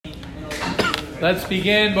Let's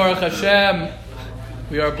begin, Baruch Hashem.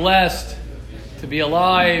 We are blessed to be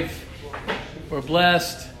alive. We're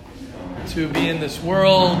blessed to be in this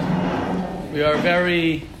world. We are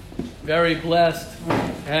very, very blessed to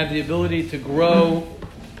have the ability to grow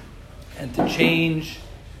and to change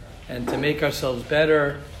and to make ourselves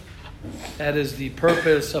better. That is the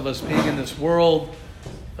purpose of us being in this world.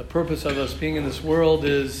 The purpose of us being in this world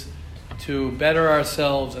is to better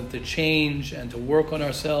ourselves and to change and to work on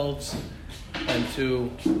ourselves and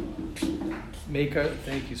to make our...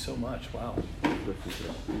 Thank you so much. Wow. Okay,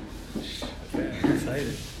 I'm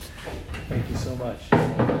excited. Thank you so much.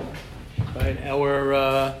 Right,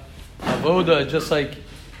 our avoda, just like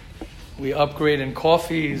we upgrade in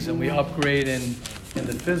coffees and we upgrade in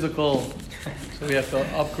the physical, so we have to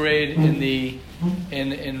upgrade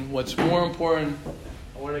in what's more important.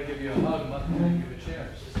 I want to give you a hug. I'm not going to give you a chair.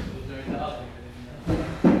 Just during the hug.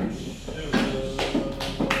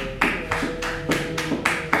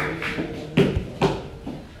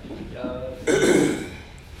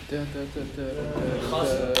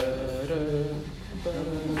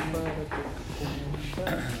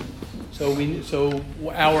 So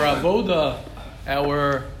our avoda,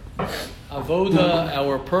 our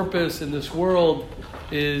purpose in this world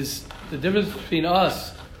is the difference between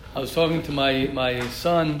us. I was talking to my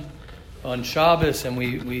son on Shabbos, and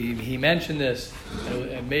he mentioned this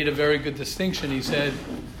and made a very good distinction. He said,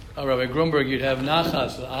 Rabbi Grunberg, you'd have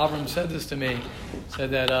nachas. Avram said this to me.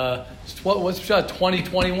 Said that what's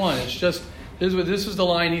 2021? It's just this is the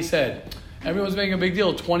line he said. Everyone's making a big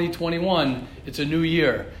deal. 2021. It's a new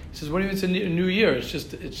year. He says, what do you mean it's a new year? It's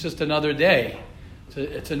just another day.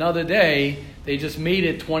 It's another day. They just made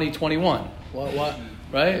it 2021. What?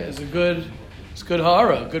 Right? It's good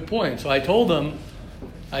hara. Good point. So I told him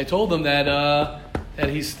that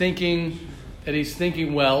he's thinking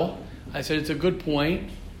well. I said it's a good point.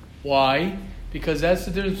 Why? Because that's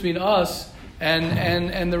the difference between us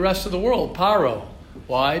and the rest of the world. Paro.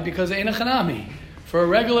 Why? Because Ein Hanami.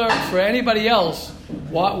 For anybody else,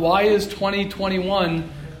 why is 2021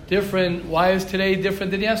 different? Why is today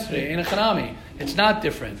different than yesterday? Ein Hanami. It's not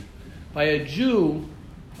different. By a Jew,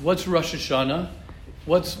 what's Rosh Hashanah?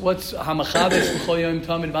 What's Hamachades B'chol Yom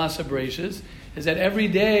Tamid Masa Bereishis? Is that every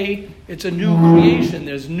day it's a new creation.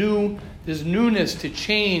 There's newness to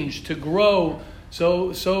change, to grow.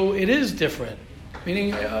 So it is different.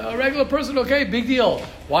 Meaning a regular person, okay, big deal.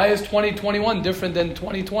 Why is 2021 different than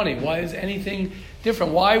 2020? Why is anything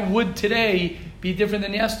different? Why would today be different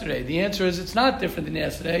than yesterday? The answer is it's not different than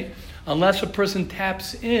yesterday unless a person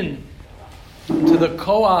taps in to the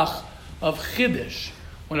koach of chiddush.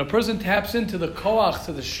 When a person taps into the koach,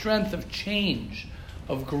 to the strength of change,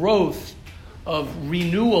 of growth, of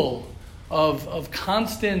renewal, of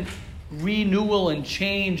constant renewal and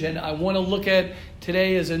change, and I want to look at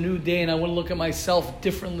today as a new day, and I want to look at myself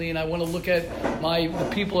differently, and I want to look at the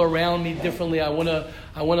people around me differently. I want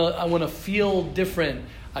to feel different.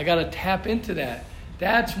 I got to tap into that.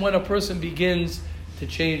 That's when a person begins to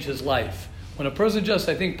change his life. When a person I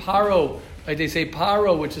think Paro, like they say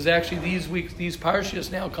Paro, which is actually these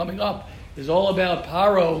parashas now coming up, is all about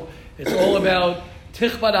Paro. It's all about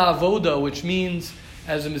Tichvat Avoda, which means,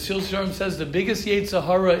 as the Mesilas Yesharim says, the biggest Yetzer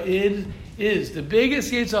Hara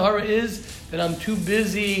is that I'm too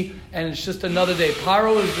busy and it's just another day.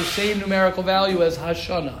 Paro is the same numerical value as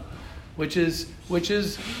Hashanah, which is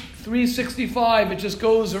 365. It just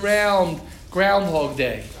goes around Groundhog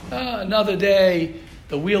Day. Another day.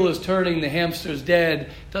 The wheel is turning. The hamster's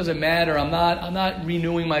dead. Doesn't matter. I'm not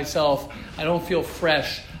renewing myself. I don't feel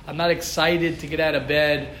fresh. I'm not excited to get out of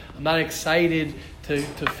bed. I'm not excited to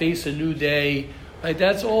face a new day. Right?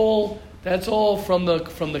 That's all from the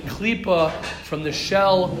klipa, from the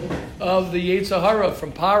shell of the Yetzer Hara,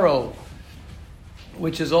 from Paro,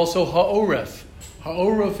 which is also ha'oref.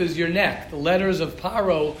 Ha'oref is your neck. The letters of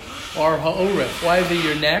Paro are ha'oref. Why is it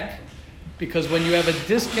your neck? Because when you have a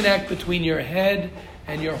disconnect between your head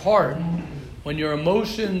and your heart, when your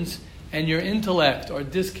emotions and your intellect are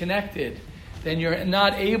disconnected, then you're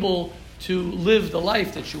not able to live the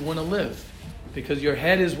life that you want to live. Because your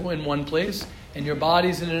head is in one place and your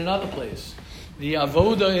body's in another place. The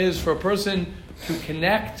avoda is for a person to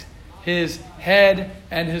connect his head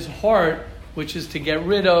and his heart, which is to get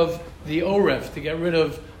rid of the oref, to get rid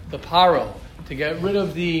of the paro, to get rid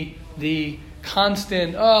of the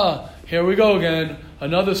constant, here we go again,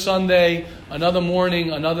 another Sunday, another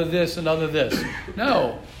morning, another this.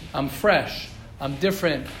 No, I'm fresh, I'm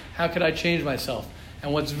different. How could I change myself?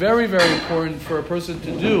 And what's very, very important for a person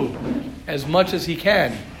to do as much as he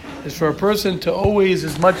can is for a person to always,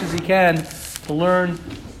 as much as he can, to learn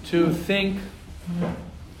to think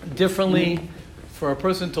differently, for a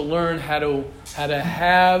person to learn how to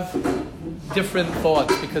have different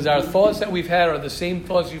thoughts, because our thoughts that we've had are the same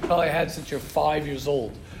thoughts you've probably had since you're 5 years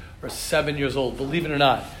old or 7 years old. Believe it or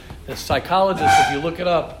not, the psychologists, if you look it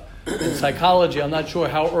up in psychology, I'm not sure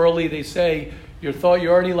how early they say you're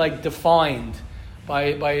already like defined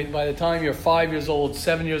by the time you're 5 years old,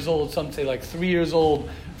 7 years old. Some say like 3 years old,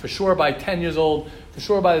 for sure by 10 years old, for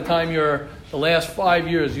sure by the time you're the last 5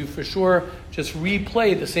 years, you for sure just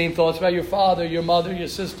replay the same thoughts about your father, your mother, your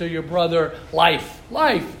sister, your brother. Life.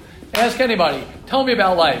 Ask anybody. Tell me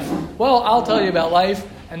about life. Well, I'll tell you about life,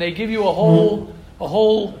 and they give you a whole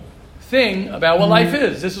thing about what life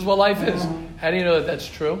is. This is what life is. How do you know that that's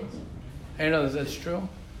true? How do you know that that's true?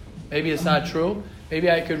 Maybe it's not true.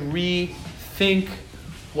 Maybe I could rethink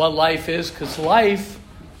what life is, because life,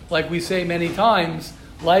 like we say many times,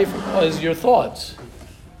 life is your thoughts.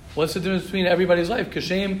 What's the difference between everybody's life?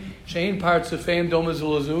 Kashem, Shein parts of fame,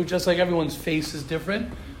 domazulazu. Just like everyone's face is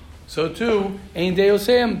different, so too, Ein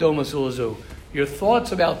Deosem domazulazu. Your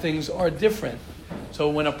thoughts about things are different. So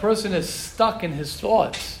when a person is stuck in his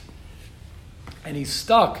thoughts, and he's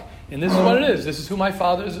stuck, and this is what it is. This is who my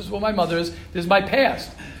father is. This is what my mother is. This is my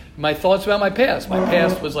past. My thoughts about my past. My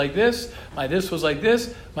past was like this. My this was like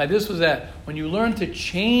this. My this was that. When you learn to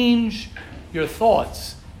change your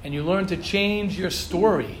thoughts, and you learn to change your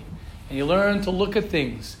story, and you learn to look at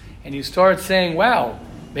things, and you start saying, wow,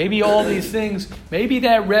 maybe all these things, maybe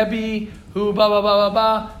that Rebbe who blah, blah, blah, blah,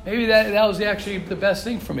 blah, maybe that was actually the best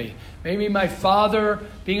thing for me. Maybe my father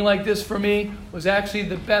being like this for me was actually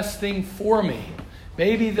the best thing for me.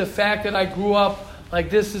 Maybe the fact that I grew up like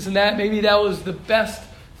this and that, maybe that was the best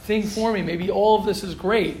thing for me. Maybe all of this is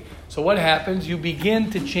great. So what happens? You begin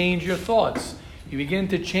to change your thoughts. You begin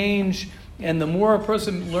to change. And the more a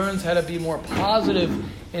person learns how to be more positive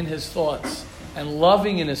in his thoughts and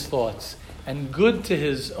loving in his thoughts and good to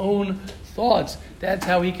his own thoughts, that's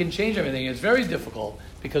how he can change everything. It's very difficult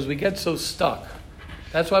because we get so stuck.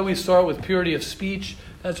 That's why we start with purity of speech.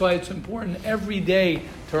 That's why it's important every day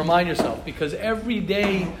to remind yourself, because every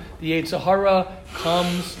day the Yetzer Hara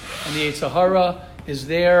comes, and the Yetzer Hara is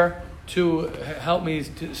there to help me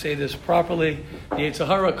to say this properly. The Yetzer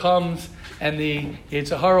Hara comes, and the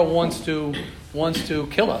Yetzer Hara wants to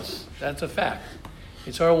kill us. That's a fact.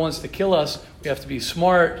 Yetzer Hara wants to kill us. We have to be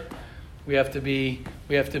smart. We have to be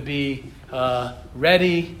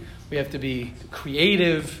ready. We have to be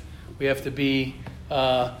creative. We have to be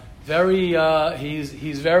he's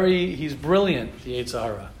brilliant, the Yetzer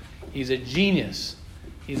Hara. He's a genius.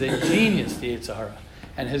 He's a genius, the Yetzer Hara.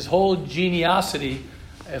 And his whole geniosity,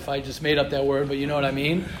 if I just made up that word, but you know what I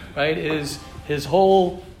mean, right? Is his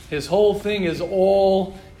whole thing is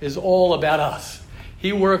all about us.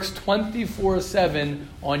 He works 24/7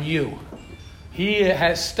 on you. He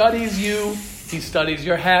studies you. He studies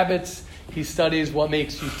your habits. He studies what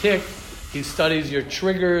makes you tick. He studies your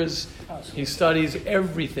triggers. He studies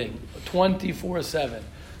everything 24/7.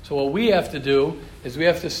 So what we have to do is we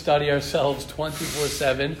have to study ourselves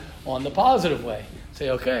 24/7 on the positive way. Say,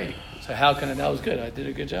 okay, so how can that was good. I did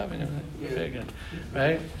a good job. Very good,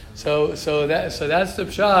 right? So that's the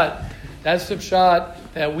pshat. That's the pshat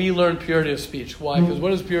that we learn purity of speech. Why? Because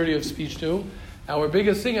what does purity of speech do? Our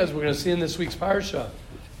biggest thing, as we're going to see in this week's parsha,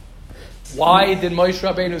 why did Moshe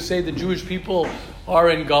Rabbeinu say the Jewish people are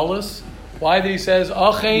in Galus? Why did he says,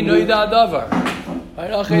 Achei noida davar?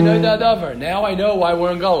 Right? Achei noida davar. Now I know why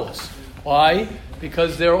we're in Galus. Why?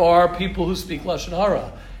 Because there are people who speak Lashon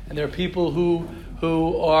Hara, and there are people who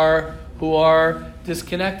are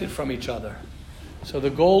disconnected from each other. So the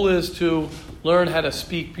goal is to learn how to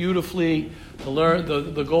speak beautifully.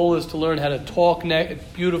 The goal is to learn how to talk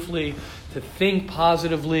beautifully, to think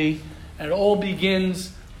positively, and it all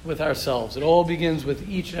begins with ourselves. It all begins with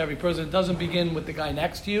each and every person. It doesn't begin with the guy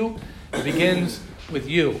next to you. It begins with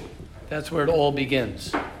you. That's where it all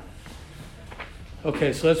begins.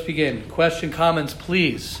 Okay, so let's begin. Question, comments,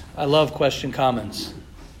 please. I love question, comments.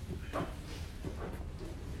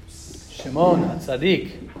 Shimon,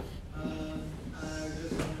 Tzaddik. I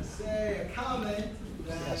just want to say a comment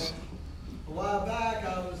that Yes. a while back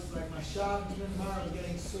I was like, my shop was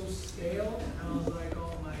getting so stale, and I was like,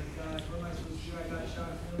 oh my gosh, what am I supposed to do? I got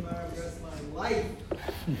shop for the rest of my life.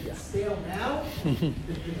 It's stale now. And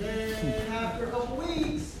then after a couple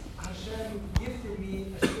weeks, Hashem gifted me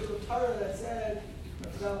a shtickle Torah that said, I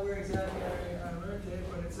forgot where exactly I learned it,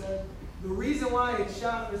 but it said the reason why it's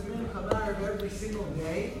shop is going to come out of every single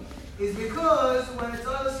day is because when it's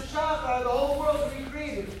on the Shachar, the whole world is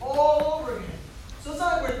recreated all over again. So it's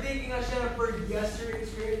not like we're thinking Hashem for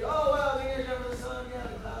yesterday's created. Oh, well, thinking Hashem for the sun, yeah, the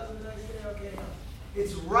clouds, the next day, okay. No.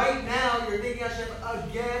 It's right now you're thinking Hashem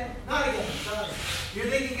again, not again, sorry. You're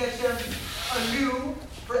thinking Hashem anew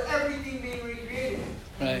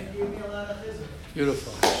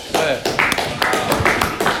Beautiful. Go ahead.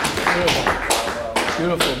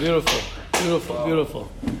 Beautiful, beautiful, beautiful,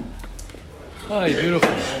 beautiful. Oh,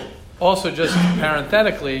 beautiful. Also, just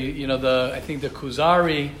parenthetically, I think the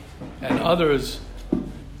Kuzari and others,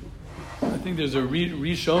 I think there's a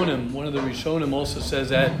Rishonim, one of the Rishonim also says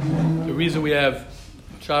that the reason we have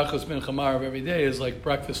Shachos Mincha Marav every day is like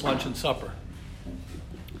breakfast, lunch, and supper.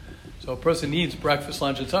 So a person needs breakfast,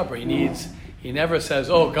 lunch, and supper. He never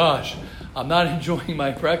says, oh gosh, I'm not enjoying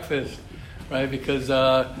my breakfast, right? Because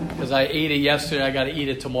I ate it yesterday, I got to eat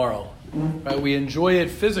it tomorrow, right? We enjoy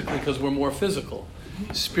it physically because we're more physical.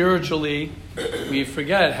 Spiritually, we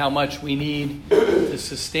forget how much we need to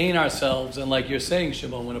sustain ourselves. And like you're saying,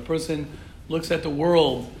 Shimon, when a person looks at the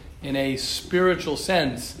world in a spiritual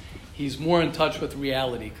sense, he's more in touch with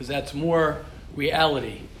reality, because that's more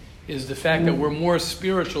reality, is the fact that we're more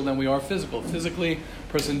spiritual than we are physical. Physically, a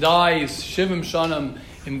person dies, Shivim Shanam,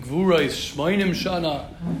 Im Gvura is Shmoinim Shana,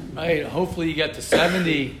 right? Hopefully you get to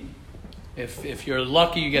 70. If you're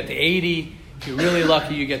lucky, you get to 80. If you're really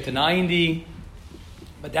lucky, you get to 90.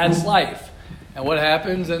 But that's life. And what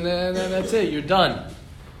happens? And then that's it. You're done.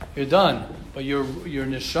 You're done. But your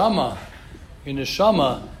neshama,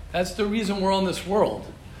 that's the reason we're on this world.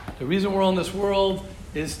 The reason we're on this world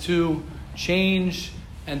is to change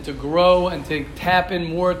and to grow and to tap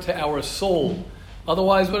in more to our soul.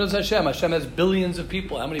 Otherwise, what is Hashem? Hashem has billions of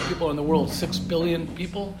people. How many people are in the world? 6 billion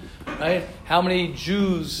people, right? How many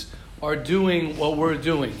Jews are doing what we're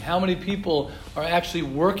doing? How many people are actually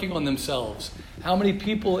working on themselves? How many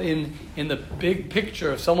people in the big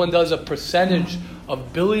picture, if someone does a percentage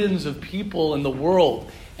of billions of people in the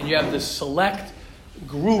world, and you have this select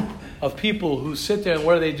group of people who sit there and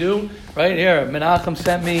what do? Right here, Menachem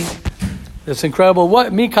sent me this incredible,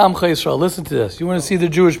 Mikam Chesra, listen to this. You want to see the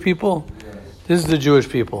Jewish people? This is the Jewish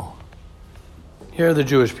people. Here are the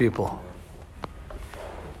Jewish people.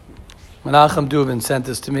 Menachem Dubin sent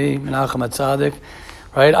this to me, Menachem HaTzadik.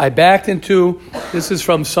 Right, I backed into, this is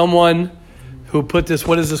from someone who put this,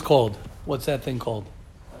 what is this called? What's that thing called?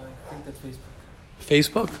 I think that's Facebook.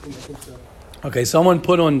 Facebook? I think so. Okay, someone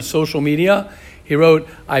put on social media, he wrote,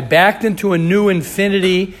 I backed into a new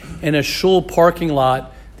Infinity in a shul parking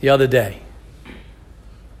lot the other day.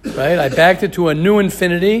 Right? I backed into a new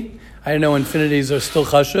Infinity. I didn't know Infinities are still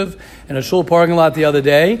chashuv. In a shul parking lot the other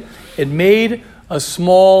day. It made a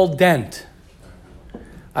small dent.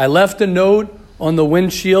 I left a note on the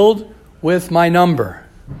windshield with my number.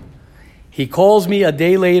 He calls me a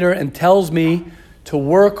day later and tells me to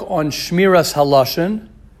work on Shmiras Halashon,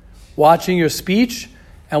 watching your speech,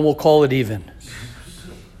 and we'll call it even.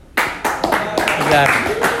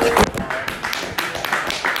 Exactly.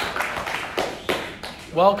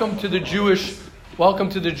 Welcome to the Jewish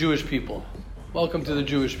people. Welcome to the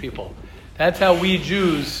Jewish people. That's how we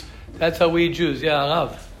Jews. Yeah,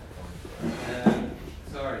 Rav.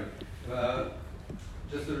 Sorry.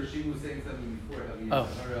 Just the Rasheed was saying something before. How the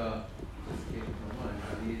Yitzhara just came to my mind.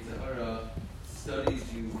 How the Yitzhara studies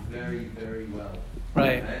you very, very well.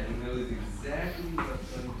 Right. And he knows exactly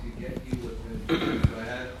what's going to get you, what's going to do. So I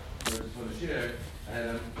just want to share, I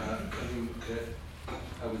had something that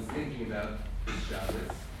I was thinking about this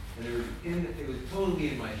Shabbos, and it was totally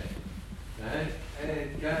in my head. Right? And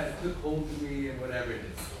it took hold of me and whatever it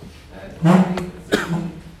is. And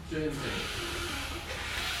certain things.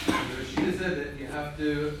 The Rashida said that you have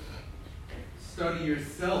to study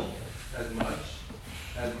yourself as much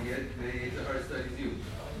as the Yitzhara studies you.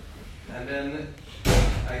 And then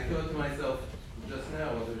I thought to myself just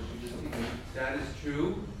now, while the Rashida was speaking, that is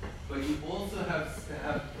true, but you also have to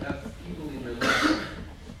have people in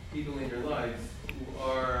your lives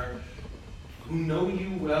who know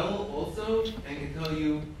you well also and can tell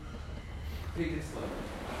you, take it slow.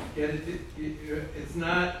 It's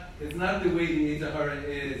not the way the Yitzhara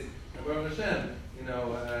is. And Baruch Hashem,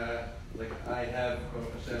 like I have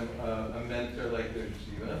Baruch Hashem a mentor like the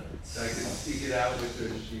Yeshiva, so I could speak it out with the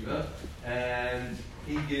Yeshiva, and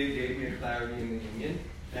he gave me a clarity in the union,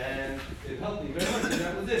 and it helped me very much, and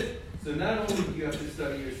that was it. So not only do you have to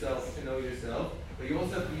study yourself to know yourself, but you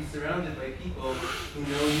also have to be surrounded by people who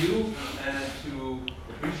know you and to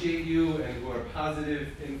appreciate you and who are positive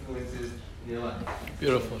influences in your life.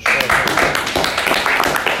 Beautiful.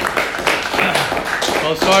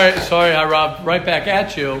 Well, sorry, Rob. Right back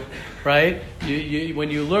at you, right?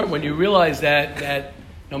 When you realize that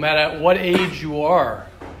no matter what age you are,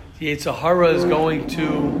 the Yitzhara is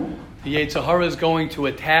going to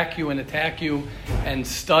attack you and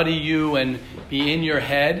study you and be in your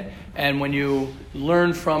head. And when you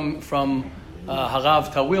learn from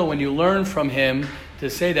Harav Tawil, when you learn from him to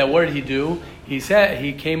say that, what did he do? He said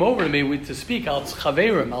he came over to me to speak als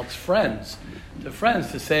chaverim, als friends. to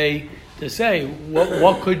friends to say,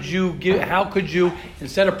 what could you give? How could you,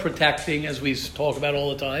 instead of protecting, as we talk about all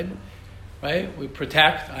the time, right? We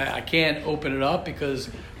protect. I can't open it up because,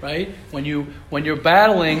 right? When you're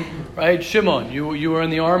battling, right? Shimon, you were in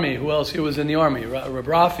the army. Who else here was in the army? Reb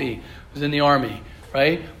Rafi was in the army,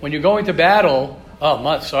 right? When you're going to battle,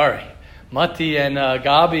 Mati and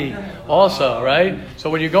Gabi also, right? So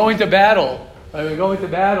when you're going to battle, right?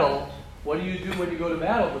 What do you do when you go to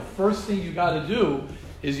battle? The first thing you got to do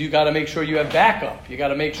is you got to make sure you have backup. You got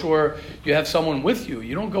to make sure you have someone with you.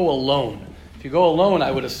 You don't go alone. If you go alone,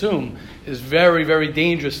 I would assume, is very, very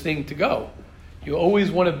dangerous thing to go. You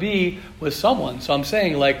always want to be with someone. So I'm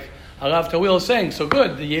saying, like Harav Tawil is saying, so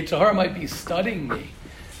good, the Yetzer Hara might be studying me.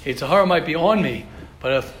 Yetzer Hara might be on me.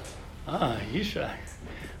 But if, Yishai,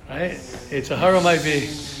 right? Yetzer Hara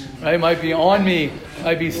might be on me,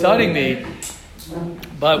 might be studying me.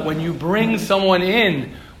 But when you bring someone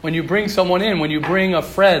in, when you bring a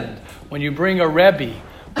friend, when you bring a Rebbe,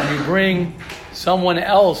 when you bring someone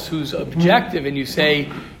else who's objective and you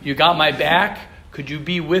say, you got my back, could you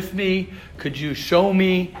be with me, could you show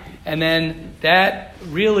me? And then that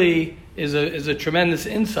really is a tremendous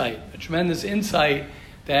insight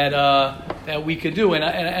that we could do. And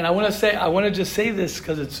I want to just say this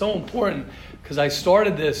because it's so important, because I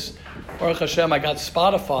started this, Baruch Hashem, I got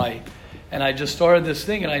Spotify, and I just started this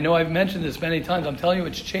thing, and I know I've mentioned this many times. I'm telling you,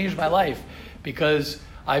 it's changed my life because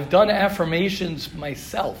I've done affirmations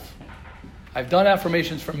myself. I've done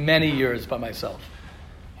affirmations for many years by myself.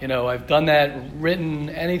 I've done that, written,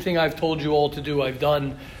 anything I've told you all to do, I've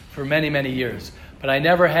done for many, many years. But I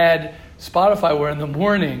never had Spotify where in the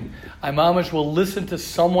morning, I mamish will listen to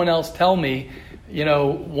someone else tell me,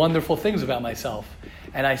 wonderful things about myself.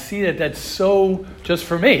 And I see that that's so just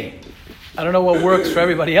for me. I don't know what works for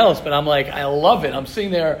everybody else, but I'm like, I love it. I'm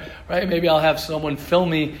sitting there, right? Maybe I'll have someone film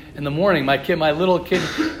me in the morning. My little kid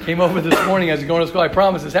came over this morning as he's going to school. I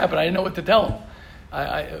promise this happened. I didn't know what to tell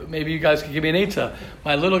him. Maybe you guys can give me an eitzah.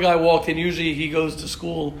 My little guy walked in. Usually he goes to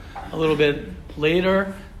school a little bit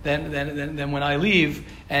later than when I leave.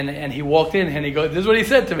 And he walked in and he goes, this is what he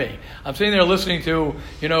said to me. I'm sitting there listening to,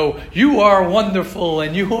 you are wonderful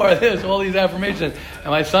and you are this, all these affirmations.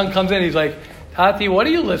 And my son comes in, he's like, Tati, what are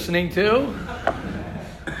you listening to?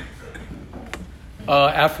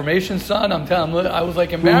 Affirmation, son. I'm telling him. I was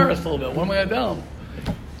like embarrassed a little bit. What am I going to tell him?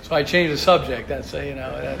 So I changed the subject. That's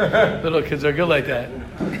little kids are good like that.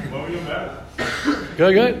 What were you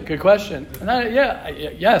embarrassed? Good question.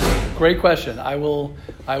 Yes, great question. I will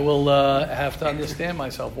have to understand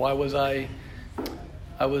myself. Why was I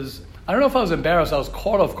don't know if I was embarrassed. I was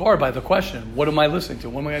caught off guard by the question. What am I listening to?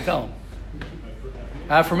 What am I going to tell him?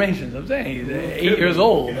 Affirmations. I'm saying he's 8 years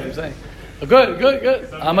old. I'm saying,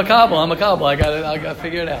 good. I'm a cobble. I got to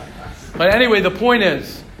figure it out. But anyway, the point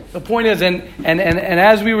is, and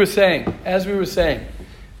as we were saying,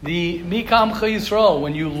 the Mikam Yisrael,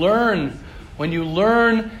 when you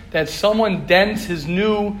learn that someone dents his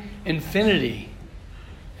new infinity,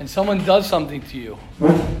 and someone does something to you,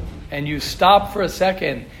 and you stop for a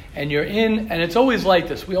second, and you're in, and it's always like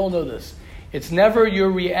this. We all know this. It's never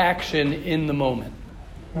your reaction in the moment.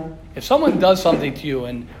 If someone does something to you,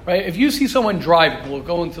 and right, if you see someone driving, we'll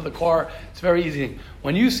go into the car, it's very easy.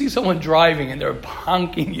 When you see someone driving and they're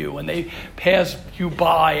honking you and they pass you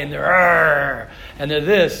by and they're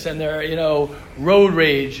this and they're, road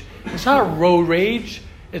rage. It's not road rage,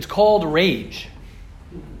 it's called rage.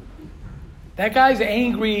 That guy's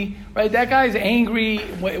angry, right? That guy's angry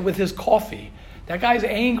with his coffee. That guy's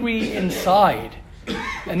angry inside.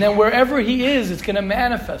 And then wherever he is, it's going to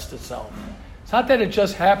manifest itself. It's not that it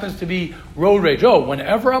just happens to be road rage. Oh,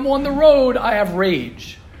 whenever I'm on the road, I have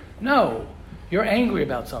rage. No, you're angry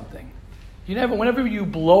about something. Whenever you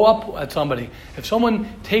blow up at somebody, if someone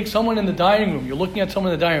takes someone in the dining room, you're looking at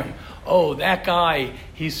someone in the dining room, oh, that guy,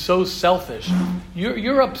 he's so selfish.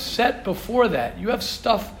 You're upset before that. You have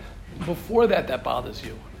stuff before that bothers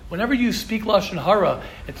you. Whenever you speak Lashon Hara,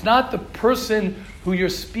 it's not the person who you're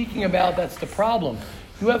speaking about that's the problem.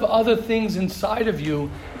 You have other things inside of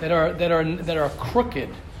you that are crooked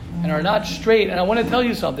and are not straight. And I want to tell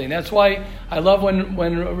you something. That's why I love when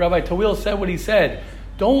Rabbi Tawil said what he said.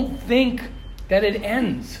 Don't think that it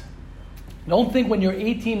ends. Don't think when you're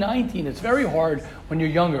 18, 19. It's very hard when you're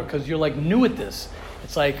younger because you're like new at this.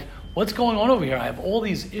 It's like, what's going on over here? I have all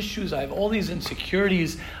these issues. I have all these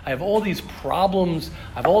insecurities. I have all these problems.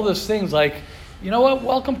 I have all these things. Like, you know what?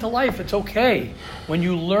 Welcome to life. It's okay. When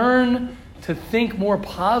you learn to think more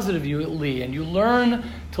positively and you learn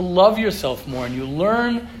to love yourself more and you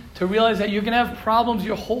learn to realize that you're going to have problems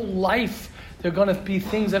your whole life. There are going to be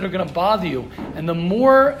things that are going to bother you. And the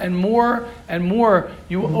more and more and more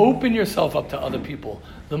you open yourself up to other people,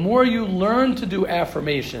 the more you learn to do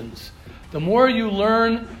affirmations, the more you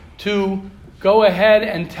learn to go ahead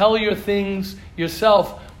and tell your things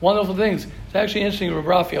yourself, wonderful things. It's actually interesting, Rav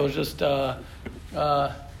Rafi, I was just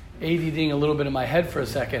ADDing a little bit in my head for a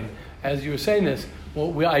second as you were saying this.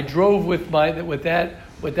 Well, I drove with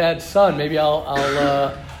that son. Maybe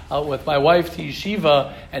I'll with my wife to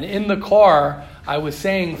yeshiva, and in the car I was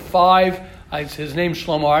saying his name's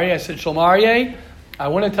Shlomo Aryeh. I said, Shlomo Aryeh, I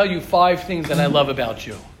want to tell you 5 things that I love about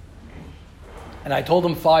you. And I told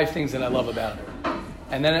him 5 things that I love about him.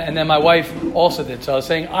 And then my wife also did. So I was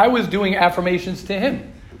saying I was doing affirmations to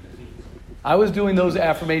him. I was doing those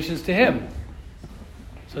affirmations to him.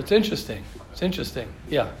 So it's interesting. It's interesting.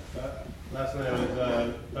 Yeah. Last night I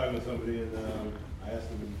was talking to somebody and I asked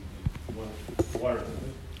him, "You want water or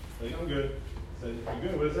something?" Like, I'm good. I said, "You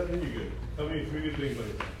good? What does that mean? You good? Tell me 3 good things about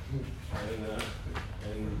yourself."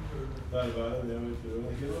 And thought about it. And then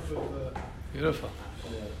we came up with. Beautiful.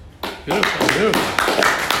 Yeah. Beautiful.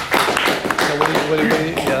 So what do you,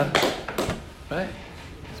 yeah. Right.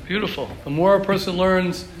 It's beautiful. The more a person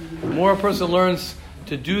learns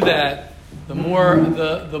to do that, the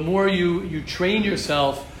more you train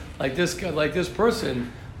yourself. Like this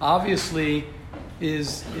person obviously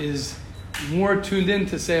is more tuned in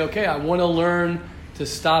to say, okay, I want to learn to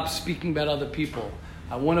stop speaking about other people.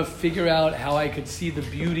 I want to figure out how I could see the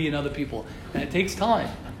beauty in other people. And it takes time.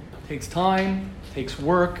 It takes time, takes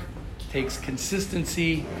work, takes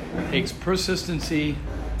consistency, takes persistency,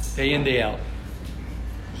 day in, day out.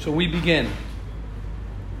 So we begin.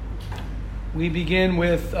 We begin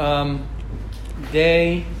with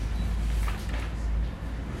day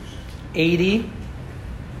 80,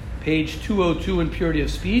 page 202 in Purity of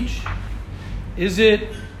Speech. Is it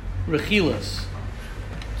rechilas?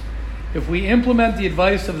 If we implement the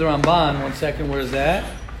advice of the Ramban, one second, where is that?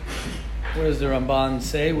 Where does the Ramban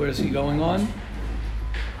say? Where is he going on?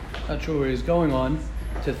 Not sure where he's going on.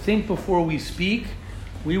 To think before we speak,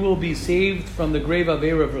 we will be saved from the grave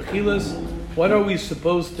avera of rechilas. What are we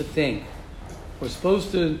supposed to think? We're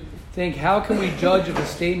supposed to think, how can we judge if a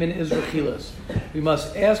statement is rechilas? We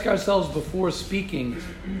must ask ourselves before speaking,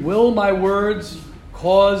 will my words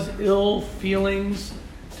cause ill feelings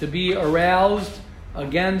to be aroused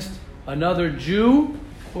against another Jew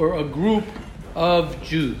or a group of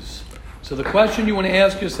Jews? So the question you want to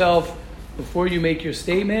ask yourself before you make your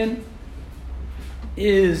statement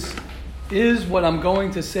is what I'm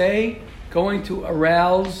going to say going to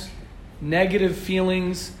arouse negative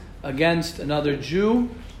feelings against another Jew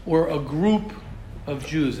or a group of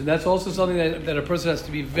Jews? And that's also something that a person has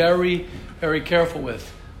to be very, very careful with.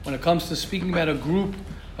 When it comes to speaking about a group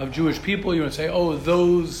of Jewish people, you want to say, oh,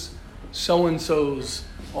 those so-and-sos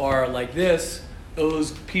are like this,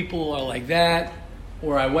 those people are like that,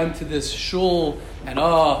 or I went to this shul and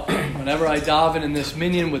whenever I daven in this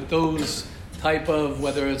minyan with those type of,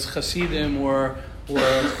 whether it's Hasidim or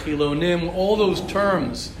Chilonim, all those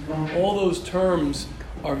terms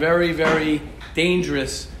are very, very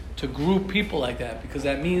dangerous to group people like that, because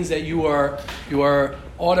that means that you are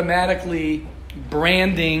automatically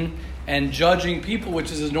branding and judging people,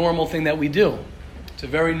 which is a normal thing that we do. It's a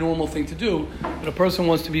very normal thing to do, but a person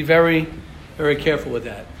wants to be very, very careful with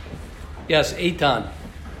that. Yes, Eitan.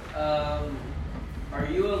 Are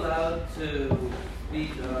you allowed to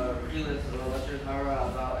speak rechilas or lashon hara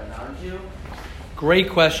about a non-Jew? Great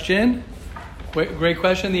question. Great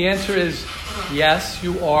question. The answer is yes,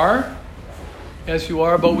 you are. Yes, you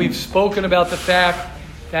are. But we've spoken about the fact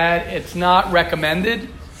that it's not recommended.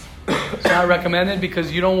 It's not recommended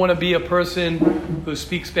because you don't want to be a person who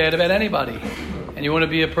speaks bad about anybody. And you want to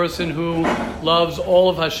be a person who loves all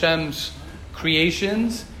of Hashem's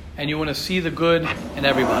creations, and you want to see the good in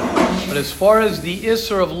everybody. But as far as the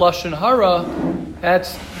Isser of Lashon Hara,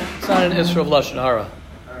 it's not an Isser of Lashon Hara.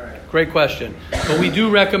 Great question. But we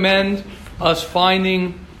do recommend us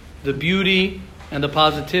finding the beauty and the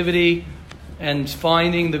positivity and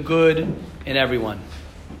finding the good in everyone.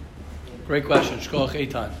 Great question. Shkoch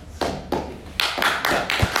Eitan.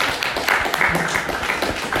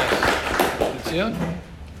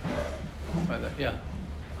 Yeah.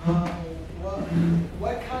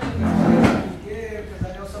 What kind of advice do you give? Because I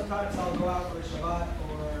know sometimes I'll go out for a Shabbat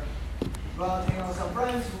or go out to hang out with some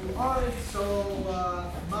friends who aren't so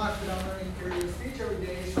much that I'm learning period of speech every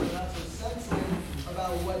day, so they're not so sensitive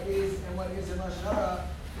about what is and what isn't Lashon Hara.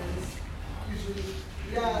 And it's usually,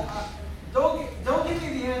 don't give me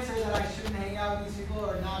the answer that I shouldn't hang out with these people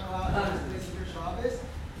or not go out to this place for Shabbos,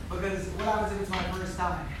 because what happens if it's my first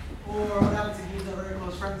time? Or what happens if these are very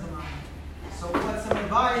close friends of mine? So what's some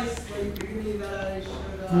advice that you can give me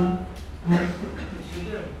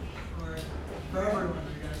for everyone,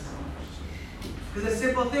 I guess. Because a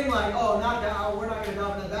simple thing like, oh, not that, we're not going to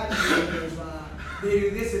daven at that shul because they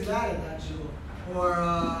do this and that at that shul. Or,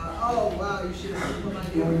 oh, wow, you should have seen what my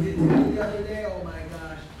neighbor did to me the other day. Oh, my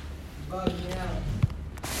gosh. It bugged me out.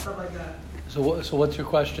 Stuff like that. So what's your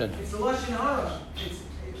question? It's the Lashon Hara.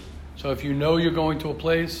 So if you know you're going to a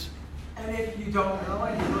place, And if you don't know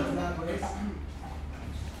and you go to that place,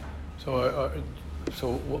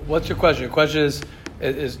 so what's your question? Your question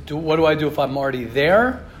is what do I do if I'm already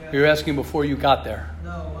there? Yeah. You're asking before you got there.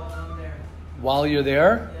 no, while I'm there. While you're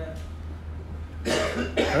there, Yeah.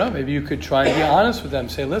 I don't know. Maybe you could try and be honest with them.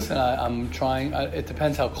 Say, listen, I'm trying. It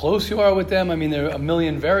depends how close you are with them. I mean, there are a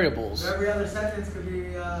million variables. Every other sentence could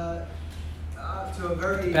be to a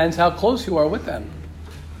very. Depends how close you are with them.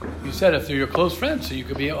 You said if they're your close friends, so you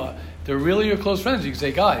could be. They're really your close friends. You can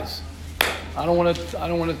say, guys, I don't want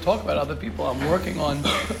to talk about other people. I'm working on.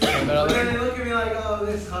 But then they look at me like, oh,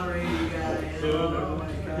 this Haredi guy. Oh my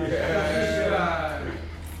God. Yeah.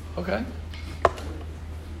 Okay.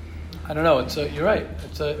 I don't know. You're right.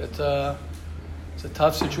 It's a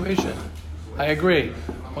tough situation. I agree.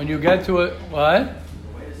 When you get to it, what? The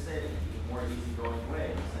way to say it is a more easygoing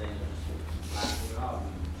way. Saying just laughing it off.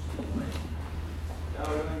 Like, no,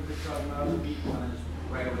 we're going to be talking about the people and just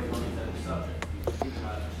right away going into the subject. You speak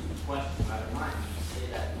about it, just questions out of mind. You say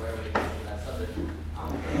that right away going into that subject.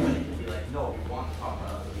 Everybody can be like, no, we want to talk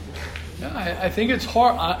about other people. Yeah, I think it's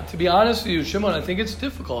hard. To be honest with you, Shimon, I think it's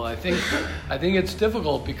difficult. I think it's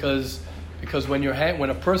difficult because when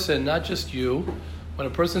a person, not just you, when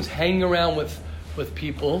a person's hanging around with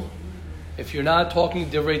people, if you're not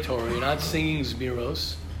talking divrei Torah, you're not singing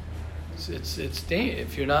zmiros,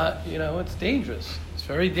 if you're not, it's dangerous. It's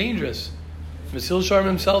very dangerous. Mesil Sharm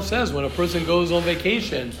himself says when a person goes on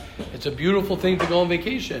vacation, it's a beautiful thing to go on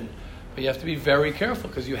vacation, but you have to be very careful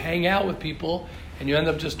because you hang out with people and you end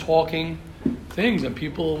up just talking things, and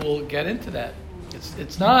people will get into that.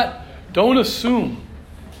 It's not. Don't assume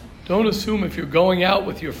if you're going out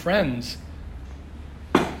with your friends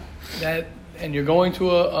that, and you're going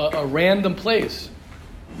to a random place.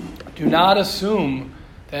 Do not assume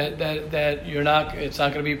that you're not. It's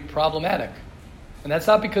not going to be problematic, and that's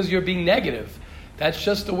not because you're being negative. That's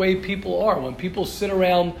just the way people are. When people sit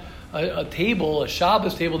around a table, a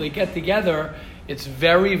Shabbos table, they get together. It's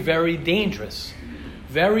very, very dangerous.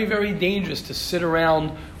 Very, very dangerous to sit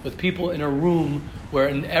around with people in a room where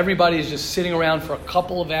everybody is just sitting around for a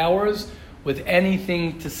couple of hours with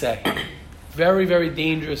anything to say. Very, very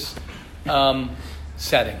dangerous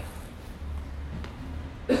setting.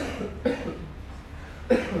 Going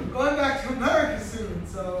back to America soon,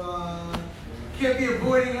 so can't be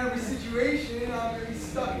avoiding every situation. I'm gonna be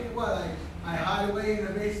stuck in what? I hide away in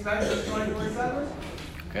the base bedroom 24/7.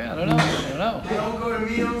 Okay, I don't know. I don't go to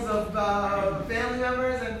meals of family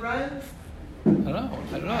members and friends. I don't know.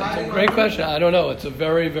 It's a great question. I don't know. It's a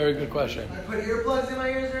very, very good question. I put earplugs in my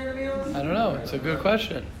ears during the meals. I don't know. It's a good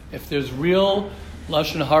question. If there's real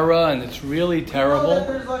Lashon Hara and it's really terrible.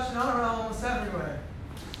 There's Lashon Hara almost everywhere.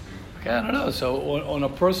 Okay, I don't know. So on a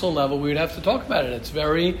personal level, we would have to talk about it. It's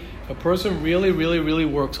if a person really, really, really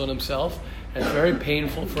works on himself, and it's very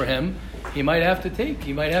painful for him, he might have to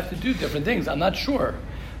do different things. I'm not sure.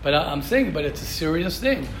 But I'm saying, but it's a serious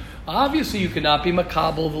thing. Obviously, you cannot be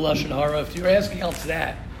makabel the Lashon Hara. If you're asking else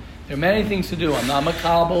that, there are many things to do. I'm not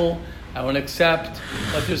makabel. I won't accept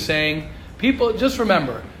what they're saying. People, just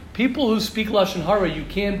remember, people who speak Lashon Hara, you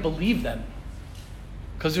can't believe them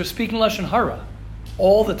because they're speaking Lashon Hara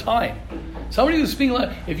all the time. Somebody who's speaking,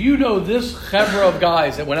 if you know this chevra of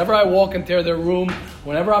guys that whenever I walk into their room,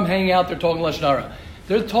 whenever I'm hanging out, they're talking Lashon Hara.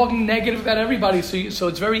 They're talking negative about everybody, so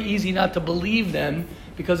it's very easy not to believe them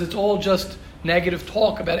because it's all just negative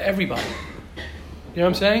talk about everybody. You know what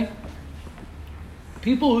I'm saying?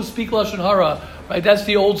 People who speak Lashon Hara, right? That's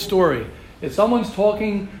the old story. If someone's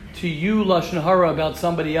talking to you Lashon Hara about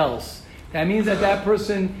somebody else, that means that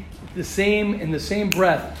person, in the same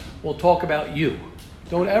breath, will talk about you.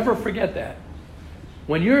 Don't ever forget that.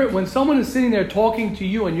 When someone is sitting there talking to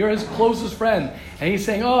you and you're his closest friend, and he's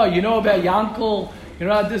saying, "Oh, you know about Yankel, you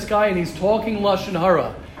know about this guy," and he's talking Lashon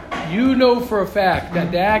Hara, you know for a fact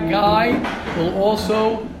that guy will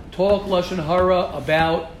also talk Lashon Hara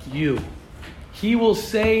about you. He will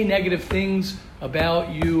say negative things about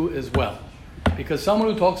you as well. Because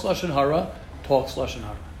someone who talks Lashon Hara, talks Lashon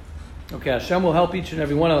Hara. Okay, Hashem will help each and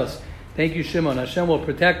every one of us. Thank you, Shimon. Hashem will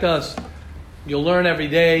protect us. You'll learn every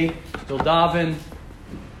day. You'll daven.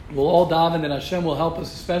 We'll all daven that Hashem will help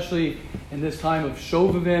us, especially in this time of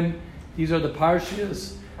Shovavim. These are the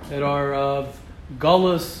parshas that are of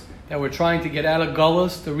Gullus, that we're trying to get out of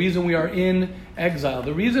Gullus. The reason we are in exile.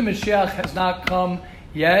 The reason Mashiach has not come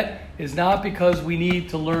yet is not because we need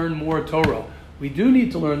to learn more Torah. We do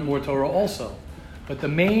need to learn more Torah also. But the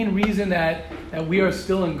main reason that we are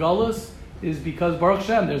still in Gullus is because, Baruch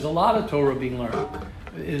Hashem, there's a lot of Torah being learned.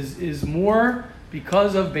 Is more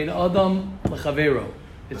because of Bein Adam L'Chavero.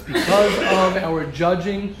 It's because of our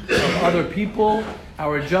judging of other people,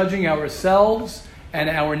 our judging ourselves, and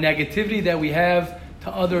our negativity that we have to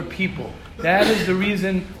other people. That is the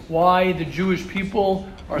reason why the Jewish people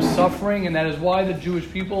are suffering, and that is why the Jewish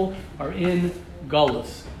people are in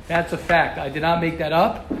Gullus. That's a fact. I did not make that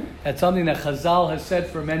up. That's something that Chazal has said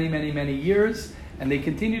for many, many, many years, and they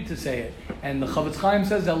continue to say it. And the Chavetz Chaim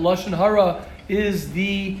says that Lashon Hara is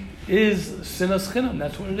Sinas Chinam.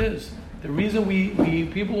 That's what it is. The reason we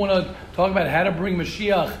people want to talk about how to bring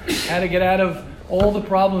Mashiach, how to get out of all the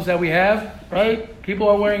problems that we have, right? People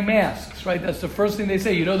are wearing masks, right? That's the first thing they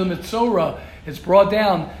say. You know, the Metzorah, it's brought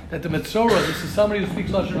down that the Metzorah, this is somebody who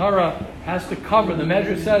speaks Lashon Hara, has to cover, the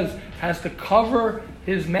Medrash says, has to cover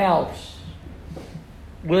his mouth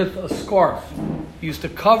with a scarf. He used to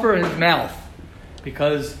cover his mouth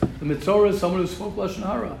because the Metzorah is someone who spoke Lashon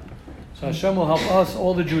Hara. So Hashem will help us,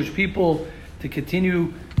 all the Jewish people, to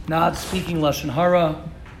continue not speaking Lashon Hara,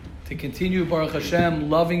 to continue, Baruch Hashem,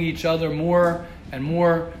 loving each other more and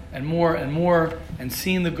more and more and more, and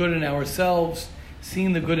seeing the good in ourselves,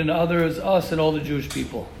 seeing the good in others, us and all the Jewish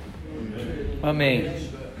people. Amen.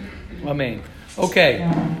 Amen.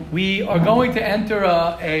 Okay, we are going to enter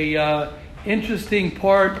a interesting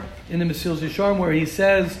part in the Mesilas Yesharim where he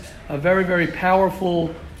says a very, very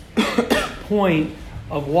powerful point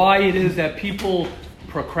of why it is that people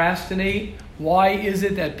procrastinate. Why is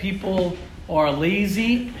it that people are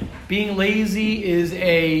lazy? Being lazy is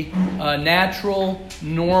a natural,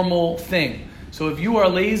 normal thing. So if you are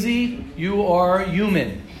lazy, you are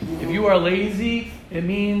human. If you are lazy, it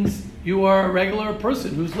means you are a regular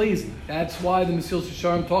person who's lazy. That's why the Mesilas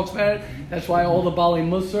Yesharim talks about it. That's why all the Balei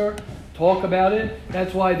Musar talk about it.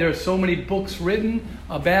 That's why there are so many books written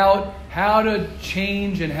about how to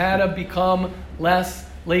change and how to become less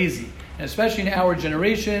lazy. And especially in our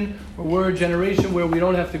generation, where we're a generation where we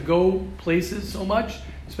don't have to go places so much,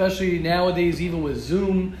 especially nowadays, even with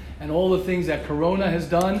Zoom and all the things that Corona has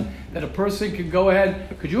done, that a person could go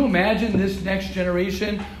ahead. Could you imagine this next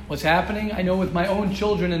generation, what's happening? I know with my own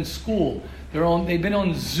children in school, they've been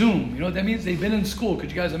on Zoom. You know what that means? They've been in school.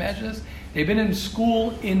 Could you guys imagine this? They've been in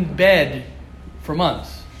school in bed for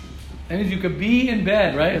months. That means you could be in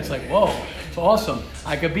bed, right? It's like, whoa, it's awesome.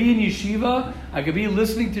 I could be in yeshiva, I could be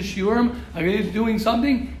listening to shiurim, I could be doing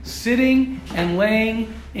something, sitting and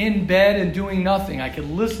laying in bed and doing nothing. I could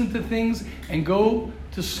listen to things and go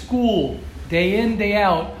to school day in, day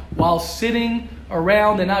out, while sitting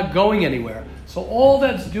around and not going anywhere. So all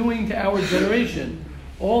that's doing to our generation,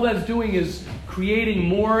 all that's doing is creating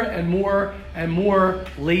more and more and more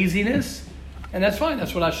laziness. And that's fine.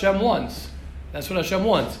 That's what Hashem wants. That's what Hashem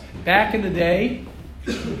wants. Back in the day,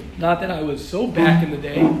 not that I was so back in the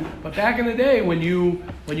day, but back in the day when you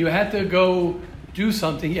had to go do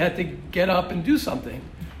something, you had to get up and do something.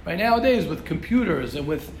 Right nowadays with computers and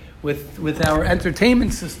with our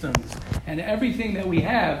entertainment systems and everything that we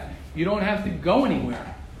have, you don't have to go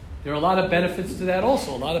anywhere. There are a lot of benefits to that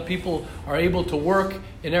also. A lot of people are able to work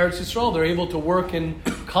in Eretz Yisrael. They're able to work in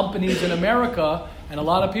companies in America, and a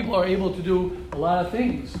lot of people are able to do a lot of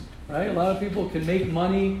things. Right? A lot of people can make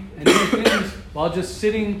money and do things while just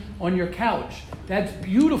sitting on your couch. That's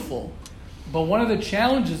beautiful. But one of the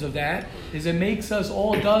challenges of that is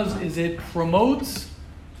it promotes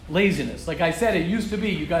laziness. Like I said, it used to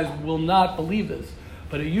be, you guys will not believe this,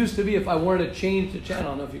 but it used to be if I wanted to change the channel, I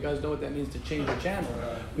don't know if you guys know what that means to change a channel.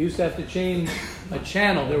 We used to have to change a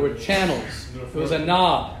channel. There were channels. There was a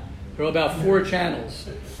knob. There were about 4 channels,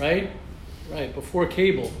 right? Right, before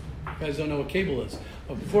cable. You guys don't know what cable is.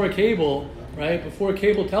 But before cable, right, before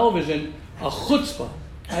cable television, a chutzpah.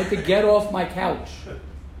 I had to get off my couch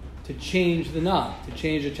to change the knob, to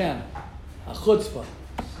change the channel. A chutzpah,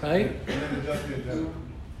 right?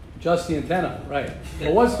 Just the antenna, right.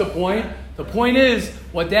 But what's the point? The point is,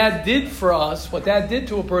 what that did for us, what that did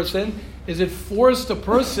to a person, is it forced a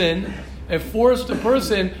person, right?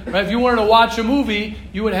 If you wanted to watch a movie,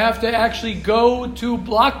 you would have to actually go to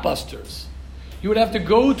Blockbusters. You would have to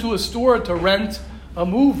go to a store to rent a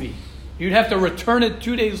movie. You'd have to return it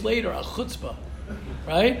 2 days later, a chutzpah,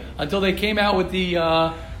 right? Until they came out with the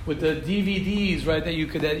DVDs, right? That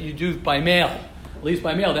you do by mail, at least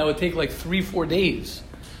by mail. That would take like 3-4 days,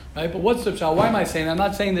 right? But what's the pshal? Why am I saying that? I'm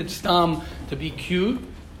not saying that stam to be cute.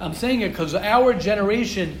 I'm saying it because our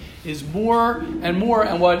generation is more and more,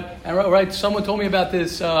 and right? Someone told me about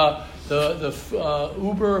this. The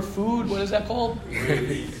Uber food. What is that called?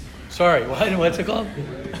 Sorry, what's it called?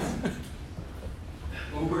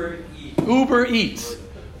 Uber Eats,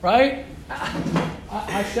 right?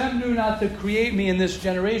 Hashem knew not to create me in this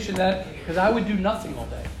generation because I would do nothing all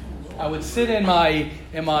day. I would sit in my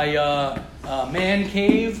man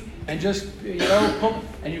cave and just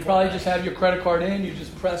and you probably just have your credit card in. You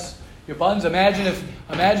just press your buttons. Imagine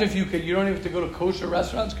if you could. You don't even have to go to kosher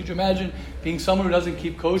restaurants. Could you imagine being someone who doesn't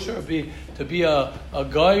keep kosher, or to be a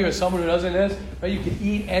guy or someone who doesn't this? Right? You could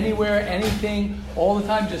eat anywhere, anything, all the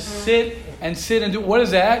time. Just sit and do. What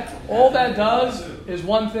is that? All that does is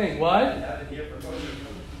one thing. What?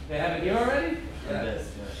 They have it here already?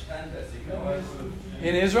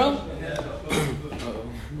 In Israel?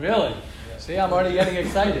 Really? See, I'm already getting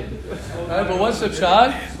excited. Right, but what's the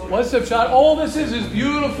pshat? What's the pshat? All this is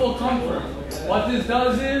beautiful comfort. What this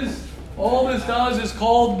does is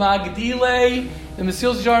called Magdile. The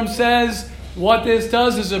Mesilas Yesharim says what this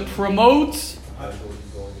does is it promotes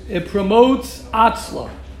atzla.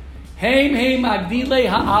 Hey Magdile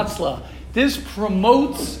ha'atzla. This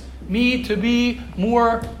promotes me to be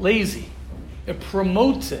more lazy. It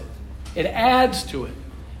promotes it. It adds to it.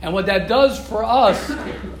 And what that does for us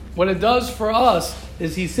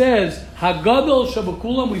is he says, Hagadol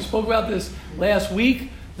Shabakulam, we spoke about this last week,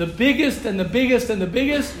 the biggest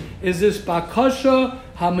is this Bakasha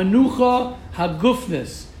HaMenucha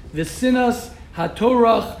HaGufnis, Visinas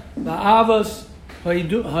HaTorach Ba'avas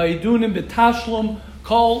Ha'idunim B'Tashlum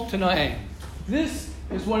Kol Tanaim. This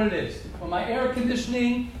is what it is. When my air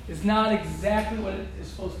conditioning is not exactly what it is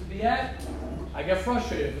supposed to be at, I get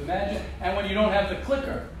frustrated. Imagine, and when you don't have the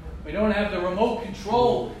clicker, we don't have the remote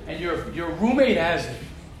control, and your roommate has it,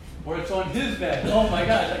 or it's on his bed. Oh my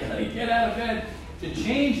gosh, I gotta get out of bed to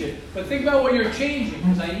change it. But think about what you're changing,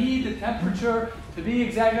 because I need the temperature to be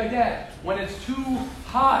exactly like that. When it's too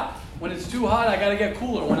hot, I gotta get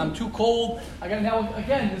cooler. When I'm too cold, I gotta now.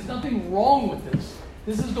 Again, there's nothing wrong with this.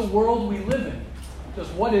 This is the world we live in.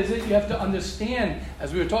 Just what is it? You have to understand,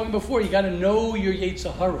 as we were talking before, you got to know your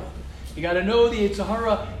Yetzer Hara. You got to know the Yetzer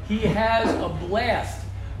Hara. He has a blast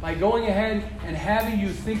by going ahead and having you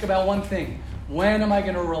think about one thing. When am I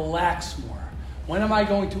going to relax more? When am I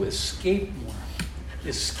going to escape more?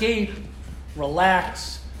 Escape,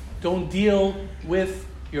 relax. Don't deal with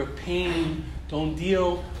your pain. Don't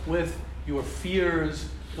deal with your fears.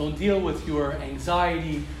 Don't deal with your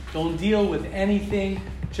anxiety. Don't deal with anything.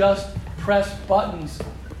 Just press buttons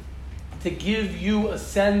to give you a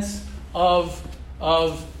sense of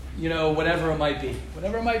whatever it might be.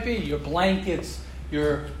 Whatever it might be. Your blankets,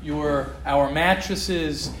 our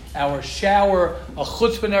mattresses, our shower, a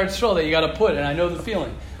chutzpah Eretz Yisrael that you got to put. And I know the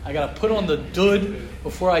feeling. I got to put on the dud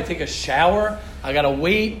before I take a shower. I got to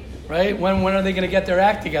wait. Right? When are they going to get their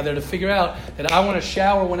act together to figure out that I want to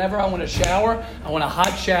shower whenever I want to shower? I want a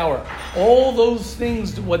hot shower. All those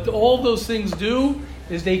things. What all those things do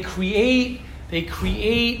is they create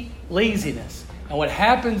laziness. And what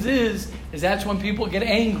happens is that's when people get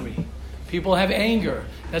angry. People have anger.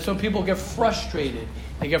 That's when people get frustrated.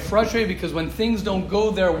 They get frustrated because when things don't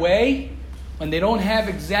go their way, when they don't have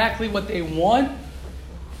exactly what they want,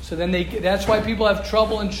 so then that's why people have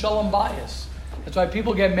trouble in shalom bayis. That's why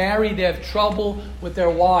people get married, they have trouble with their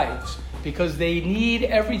wives. Because they need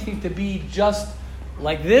everything to be just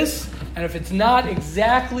like this. And if it's not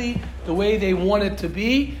exactly the way they want it to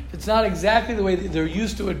be, if it's not exactly the way they're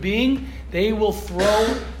used to it being, they will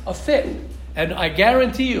throw a fit. And I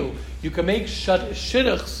guarantee you can make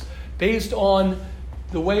shidduchs based on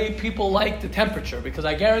the way people like the temperature. Because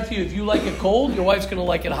I guarantee you, if you like it cold, your wife's going to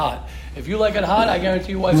like it hot. If you like it hot, I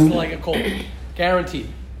guarantee your wife's going to like it cold. Guaranteed.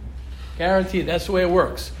 Guaranteed. That's the way it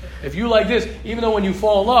works. If you like this, even though when you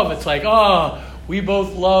fall in love, it's like, we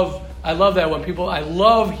both love. I love that when people. I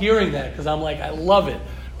love hearing that because I'm like, I love it.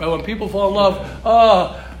 But when people fall in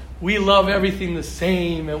love, we love everything the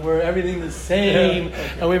same, and we're everything the same,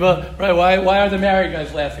 and we both right. Why are the married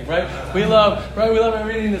guys laughing? Right? We love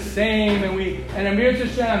everything the same, and Amir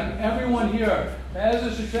Hashem, everyone here, as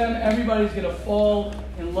Hashem, everybody's gonna fall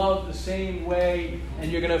in love the same way,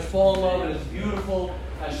 and you're gonna fall in love, and it's beautiful.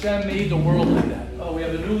 Hashem made the world like that. Oh, we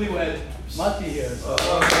have a newlywed, Mati here. He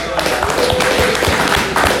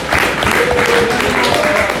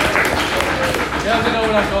doesn't know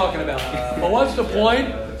what I'm talking about. But what's the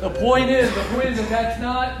point? The point is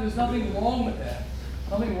that there's nothing wrong with that.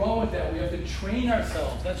 Nothing wrong with that. We have to train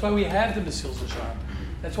ourselves. That's why we have the Mesilas Yesharim.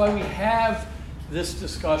 That's why we have this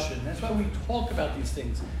discussion. That's why we talk about these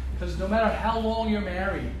things. Because no matter how long you're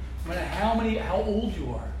married, no matter how old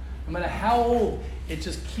you are, no matter how old, it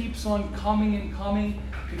just keeps on coming and coming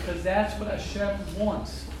because that's what Hashem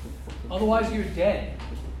wants. Otherwise, you're dead.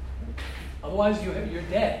 Otherwise, you're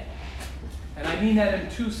dead. And I mean that in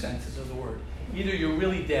two senses of the word. Either you're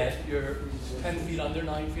really dead, you're 10 feet under,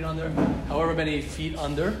 9 feet under, however many feet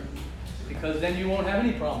under, because then you won't have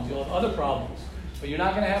any problems. You'll have other problems. But you're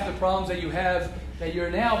not going to have the problems that you have that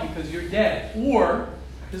you're now because you're dead. Or,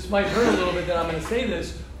 this might hurt a little bit that I'm going to say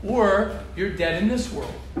this, or you're dead in this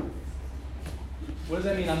world. What does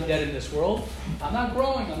that mean, I'm dead in this world? I'm not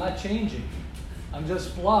growing, I'm not changing. I'm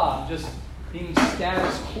just blah, I'm just being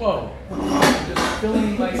status quo. I'm just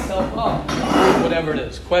filling myself up with whatever it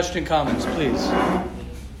is. Question, comments, please.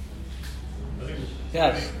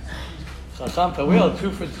 Yes. Chacham Tawil,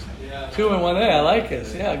 2 for 2 in 1 day. I like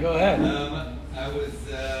this. Yeah, go ahead. I was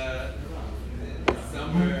this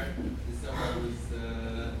summer I was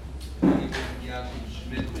meeting with Yaakov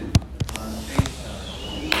Schmidtman on FaceTime.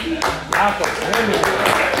 Yaakov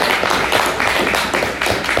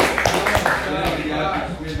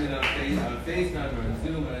Schmidtman on FaceTime or on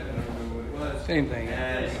Zoom, I don't remember what it was. Same thing.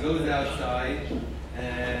 And he goes outside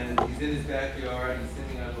and he's in his backyard. He's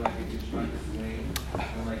sitting on like a Gishmak swing.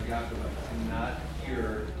 I'm like, Yaakov, I cannot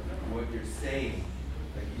hear what you're saying.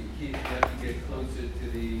 You have to get closer to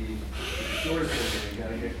the source of it. You got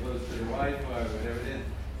to get close to the Wi-Fi or whatever it is.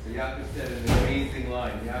 So Yaakov said an amazing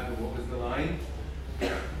line. Yaakov, what was the line? I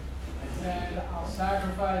said, I'll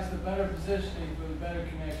sacrifice the better positioning for the better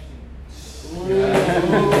connection.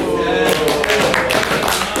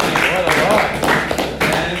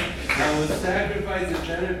 And I will sacrifice a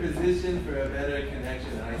better position for a better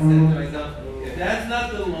connection. And I said to myself, if that's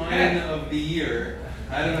not the line of the year,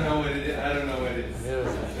 I don't know what it is. I don't know what it is.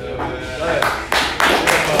 Beautiful. So,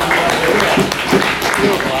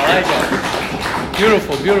 Beautiful. I like that.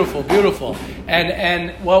 Beautiful.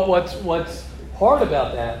 And what's hard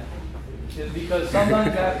about that is because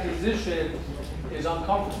sometimes that position is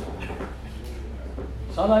uncomfortable.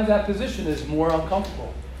 Sometimes that position is more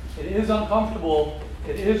uncomfortable. It is uncomfortable.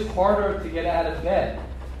 It is harder to get out of bed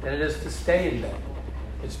than it is to stay in bed.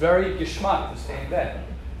 It's very geschmack to stay in bed.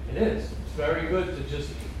 It is. It's very good to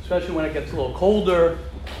just, especially when it gets a little colder,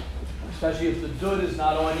 especially if the dud is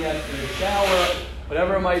not on yet in the shower,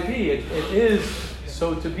 whatever it might be. It is.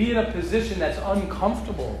 So to be in a position that's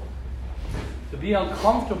uncomfortable, to be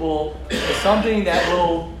uncomfortable is something that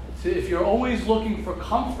will, if you're always looking for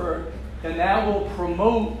comfort, then that will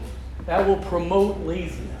promote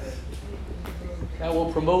laziness. That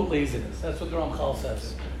will promote laziness. That's what the Ramchal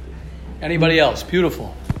says. Anybody else?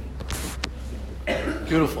 Beautiful.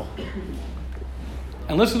 Beautiful.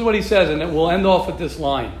 And listen to what he says, and we'll end off with this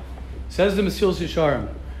line. Says the Mesilas Yesharim,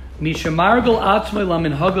 Mishamargal atzmei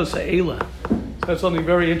laminhagos ha'ela. Says something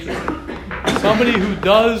very interesting. Somebody who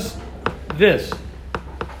does this,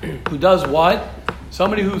 who does what?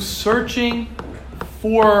 Somebody who's searching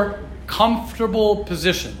for comfortable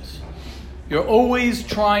positions. You're always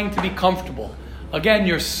trying to be comfortable. Again,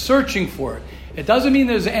 you're searching for it. It doesn't mean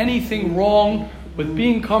there's anything wrong with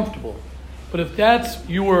being comfortable. But if that's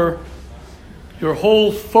your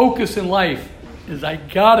whole focus in life, is I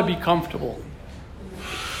gotta be comfortable.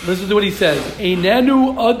 Listen to what he says.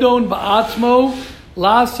 Einenu adon ba'atzmo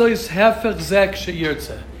lasois hefech zek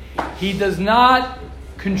sheyirtze. He does not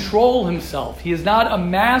control himself. He is not a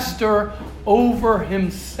master over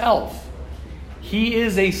himself. He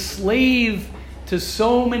is a slave to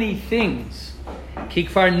so many things.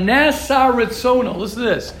 Kikvar nesa ritzono. Listen to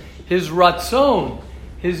this. His ratzon,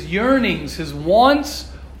 his yearnings, his wants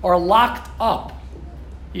are locked up.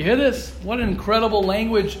 You hear this? What an incredible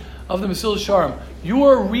language of the Mesilas Yesharim.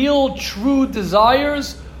 Your real, true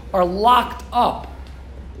desires are locked up.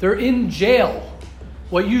 They're in jail.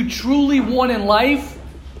 What you truly want in life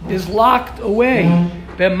is locked away.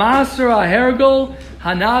 B'maser hahergol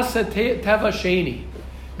hanasa teva sheni.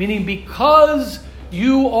 Meaning because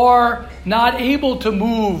you are not able to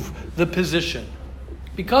move the position.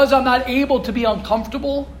 Because I'm not able to be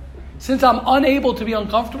uncomfortable, since I'm unable to be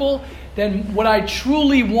uncomfortable, then what I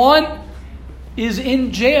truly want is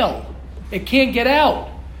in jail. It can't get out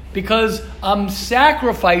because I'm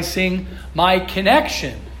sacrificing my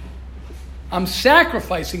connection. I'm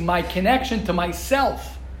sacrificing my connection to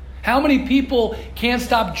myself. How many people can't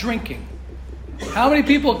stop drinking? How many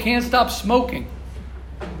people can't stop smoking?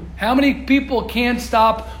 How many people can't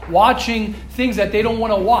stop watching things that they don't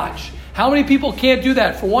want to watch? How many people can't do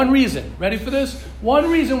that for one reason? Ready for this? One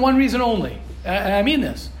reason only. And I mean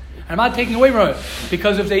this. I'm not taking away from it.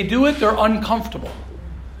 Because if they do it, they're uncomfortable.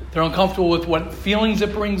 They're uncomfortable with what feelings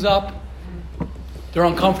it brings up. They're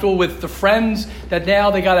uncomfortable with the friends that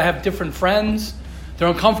now they got to have different friends. They're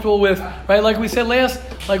uncomfortable with, right? Like we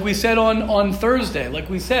said on Thursday. Like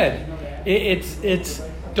we said,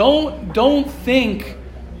 don't think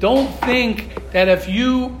that if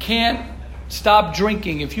you can't stop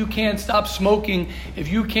drinking, if you can't stop smoking, if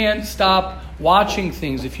you can't stop watching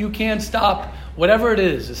things, if you can't stop whatever it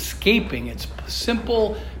is, escaping, it's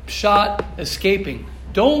simple shot escaping.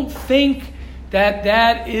 Don't think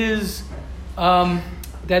that is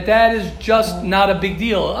just not a big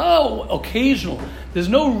deal. Oh, occasional. There's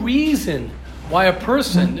no reason why a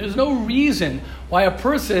person,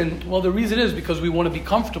 well, the reason is because we want to be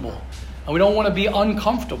comfortable and we don't want to be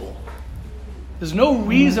uncomfortable. There's no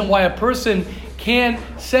reason why a person can't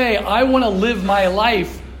say, I want to live my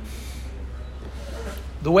life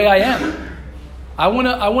the way I am. I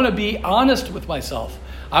want to be honest with myself.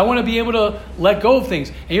 I want to be able to let go of things.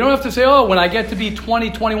 And you don't have to say, oh, when I get to be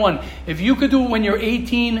 20, 21. If you could do it when you're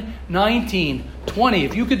 18, 19, 20,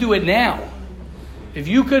 if you could do it now, if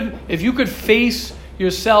you could face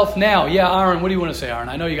yourself now. Yeah, Aaron, what do you want to say, Aaron?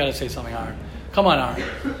 I know you got to say something, Aaron. Come on, Aaron.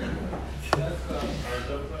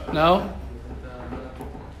 No?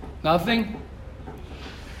 Nothing?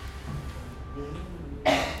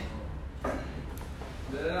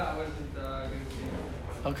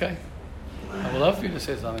 Okay. I would love for you to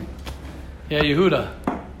say something. Yeah, Yehuda.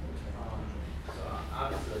 So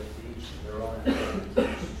obviously, each their own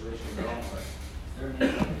situation, their own way. Is there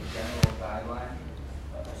any general guideline,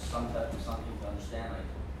 some people to understand, like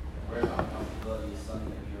where uncomfortability is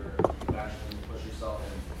something that you actually push yourself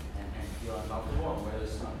and feel uncomfortable, and where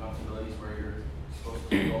there's uncomfortabilities where you're supposed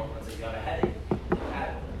to go. Let's say you have a headache,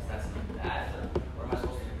 that's bad. Or am I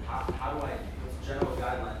supposed to? How do I? What's a general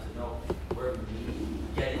guideline to know where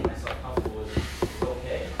getting myself comfortable is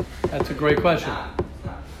okay? That's a great question.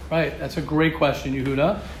 Right, that's a great question,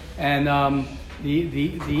 Yehuda. And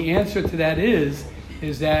the answer to that is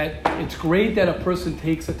that it's great that a person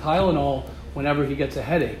takes a Tylenol whenever he gets a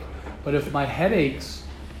headache. But if my headaches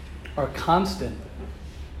are constant,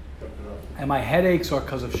 and my headaches are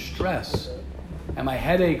because of stress, and my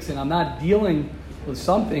headaches, and I'm not dealing with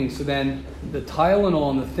something, so then the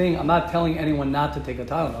Tylenol and the thing, I'm not telling anyone not to take a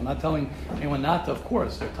Tylenol. I'm not telling anyone not to, of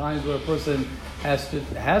course. There are times where a person has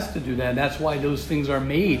to do that, and that's why those things are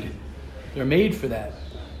made. They're made for that.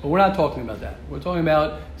 But we're not talking about that. We're talking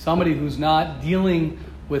about somebody who's not dealing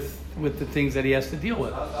with the things that he has to deal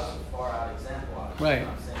with. That's a far out example. Right.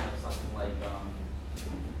 I'm saying like something like,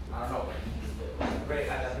 I don't know, like, great,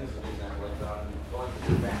 I think it's a good example, like going to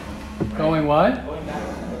your family. Right? Going what? Going back,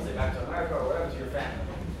 let's say back to America or whatever, to your family,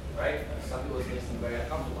 right? Some people it's making very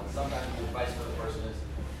uncomfortable, and sometimes the advice for the person is,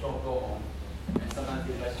 don't go home. And sometimes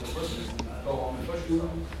the advice for the person is, go home and push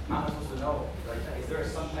yourself. How am I supposed to know? Like, is there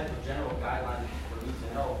some type of general guideline for me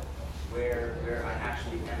to know where I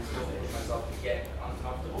actually am supposed to push myself to get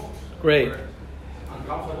uncomfortable? Great. Or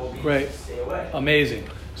uncomfortable means Great. stay away. Amazing.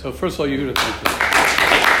 So first of all, Yehuda, thank you.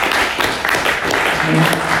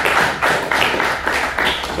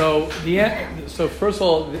 So first of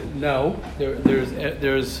all, no, there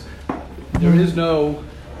is no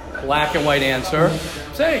black and white answer.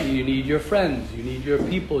 Say you need your friends, you need your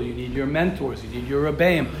people, you need your mentors, you need your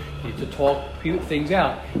Rebbeim, you need to talk things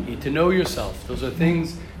out, you need to know yourself. Those are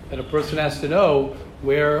things that a person has to know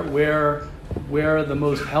where the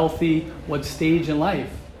most healthy, what stage in life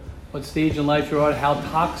you're at, how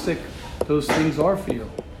toxic those things are for you.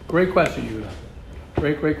 Great question, Yehuda.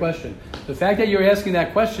 Great question. The fact that you're asking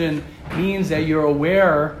that question means that you're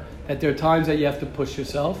aware that there are times that you have to push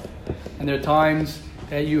yourself, and there are times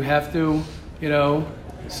that you have to,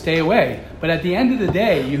 stay away. But at the end of the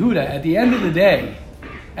day, Yehuda, at the end of the day,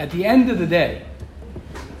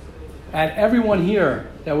 at everyone here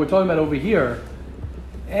that we're talking about over here,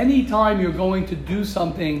 anytime you're going to do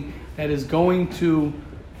something that is going to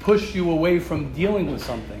push you away from dealing with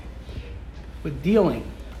something, with dealing,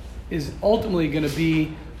 is ultimately going to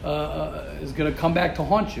be is going to come back to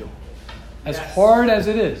haunt you. As hard as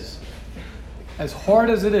it is,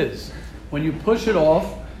 when you push it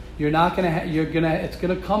off, it's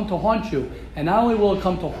going to come to haunt you. And not only will it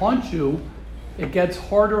come to haunt you, it gets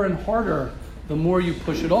harder and harder the more you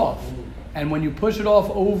push it off. And when you push it off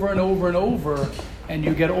over and over and over, and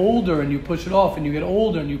you get older and you push it off, and you get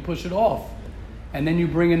older and you push it off, and then you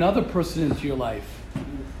bring another person into your life,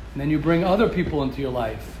 and then you bring other people into your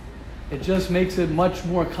life, it just makes it much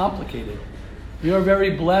more complicated. We are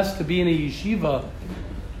very blessed to be in a yeshiva.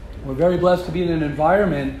 We're very blessed to be in an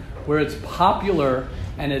environment where it's popular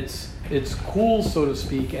and it's cool, so to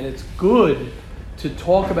speak, and it's good to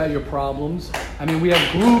talk about your problems. I mean, we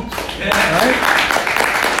have groups, right?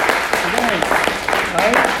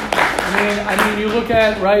 I mean, you look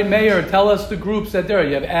at, right, Mayor, tell us the groups that there are.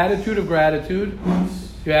 You have Attitude of Gratitude.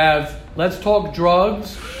 You have Let's Talk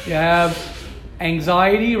Drugs. You have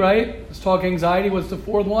Anxiety, right? Let's Talk Anxiety. What's the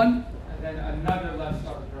fourth one? And then another Let's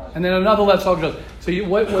Talk Drugs. and then another let's talk Shabbos. So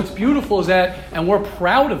what's beautiful is that, and we're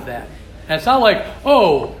proud of that. And it's not like,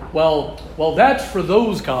 oh, well, that's for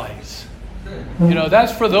those guys.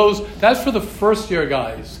 That's for the first year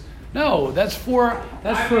guys. No, I'm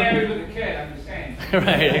married with a kid, I'm just saying.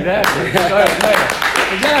 Right, exactly.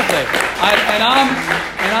 Exactly.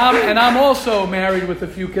 I'm also married with a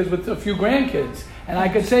few kids, with a few grandkids. And I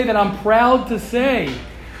could say that I'm proud to say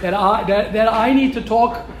that I need to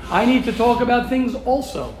talk about things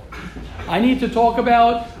also. I need to talk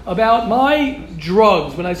about my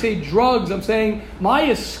drugs. When I say drugs, I'm saying my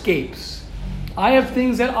escapes. I have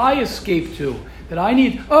things that I escape to, that I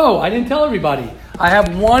need. Oh, I didn't tell everybody. I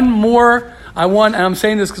have one more. And I'm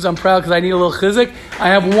saying this because I'm proud, because I need a little chizik. I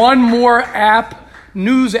have one more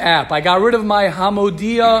news app. I got rid of my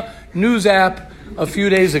Hamodia news app a few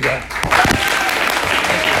days ago. I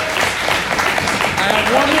have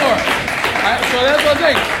one more. So that's what I'm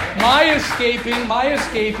saying. My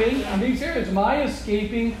escaping, I'm being serious, my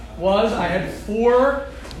escaping was, I had 4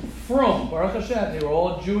 from Baruch Hashem. They were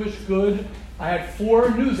all Jewish, good. I had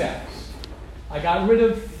 4 news apps. I got rid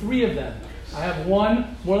of 3 of them. I have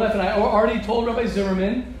 1 more left, and I already told Rabbi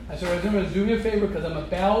Zimmerman, I said, Rabbi Zimmerman, do me a favor, because I'm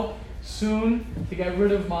about soon to get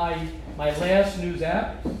rid of my last news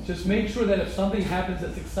app. Just make sure that if something happens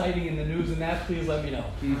that's exciting in the news and that, please let me know.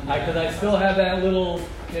 Because I still have that little,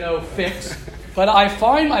 fix. But I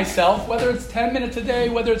find myself, whether it's 10 minutes a day,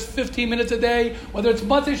 whether it's 15 minutes a day, whether it's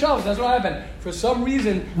Motzei Shabbos, that's what happened. For some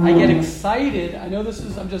reason, I get excited. I know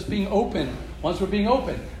I'm just being open. Once we're being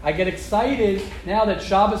open, I get excited now that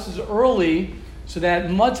Shabbos is early, so that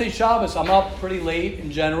Motzei Shabbos, I'm up pretty late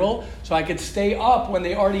in general, so I could stay up when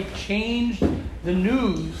they already changed the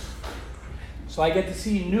news. So I get to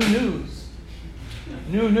see new news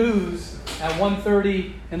at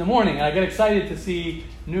 1:30 in the morning. And I get excited to see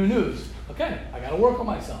new news. Okay, I got to work on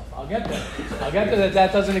myself. I'll get there.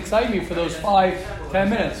 That doesn't excite me for those 5-10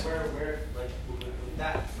 minutes. Where, like, with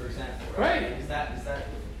that, for example, right? Is that,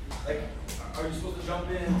 like, are you supposed to jump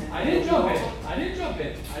in? I didn't jump in.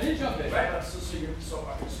 Right, but so you're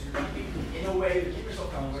jumping in a way to keep yourself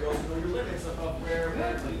comfortable, but also know your limits of where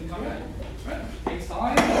you can come in. Right. Takes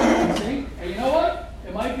time. See? And you know what?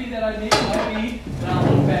 It might be that I'm a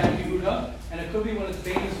little bad Yehuda, and it could be when it's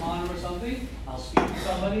famous honor or something. I'll speak to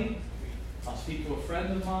somebody. I'll speak to a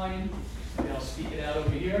friend of mine. Maybe I'll speak it out over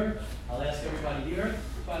here. I'll ask everybody here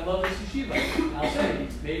if I love this yeshiva. I'll say,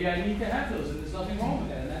 maybe I need to have those, and there's nothing wrong with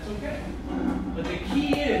that, and that's okay. But the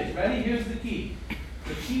key is, ready? Here's the key.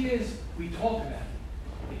 The key is we talk about it.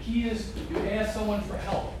 The key is you ask someone for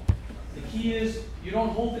help. The key is you don't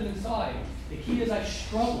hold it inside. The key is I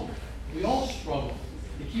struggle. We all struggle.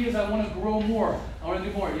 The key is I want to grow more. I want to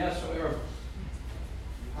do more. Yes, or Eric?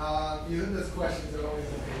 Yehuda's questions are always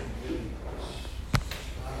amazing.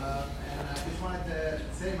 And I just wanted to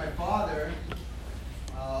say my father,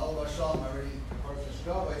 Oliver Shalom,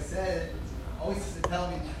 already said, always used to tell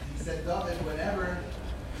me, he said, David, whenever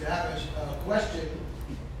you have a question,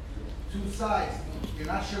 2 sides, you're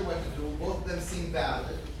not sure what to do, both of them seem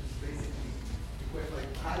valid, which is basically the question,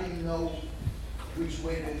 like, how do you know which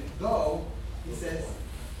way to go? He says,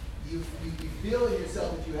 you feel in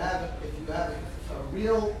yourself if you have a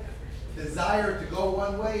real desire to go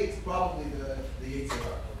one way, it's probably the Yetzer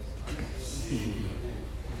Hara.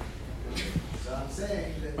 So I'm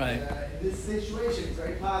saying that in this situation, it's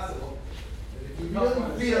very possible that if you really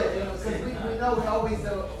feel, because we know we always,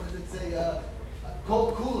 what does it say,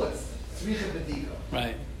 cold coolers, tzricha b'dika.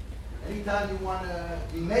 Right. Anytime you want to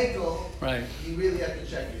be makel, you really have to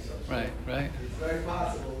check yourself. Right. It's very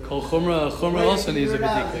possible. Kol chumra also needs a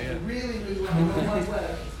b'dika. If you really want to go one way,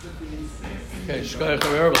 it's good for these. Okay, shkoyach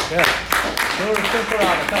ha'erba. Yeah.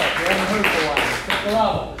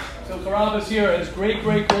 So Karaba's here. His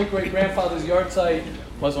great-great-great-great-grandfather's yahrzeit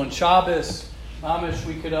was on Shabbos. Mamish,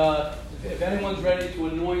 we could, if anyone's ready to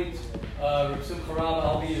anoint Reb Simcha Rabba,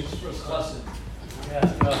 I'll be his first lesson. I'll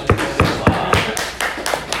just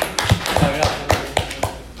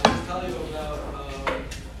tell you about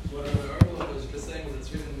what Erla was just saying with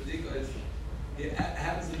the Tzricha B'dika. It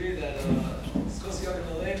happens to be that Skos Yaakov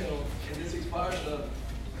Aleinu in this week's parsha,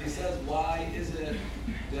 he says, why is it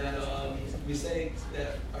that we say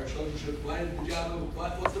that our children should,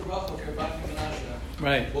 what's the bracha for Rabbi Menashe?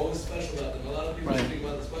 Right. What was special about them? A lot of people speak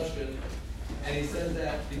about this question, and he says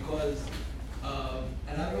that because,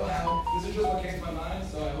 and I don't know how, this is just what came to my mind,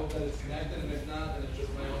 so I hope that it's connected, and if not, then it's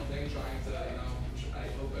just my own thing trying to, which I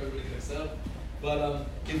hope everybody can accept. But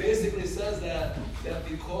he basically says that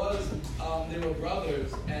because they were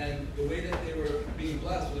brothers, and the way that they were being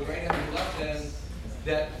blessed with the right hand and left hand,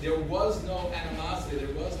 that there was no animosity,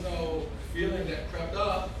 there was no feeling that crept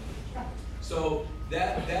up So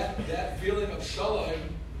that feeling of shalom,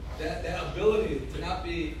 that ability to not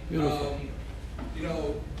be,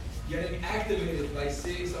 getting activated by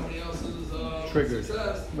seeing somebody else's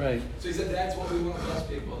success. Right. So he said that's what we want to bless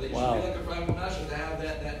people. That you should be like a Ephraim Menashe, to have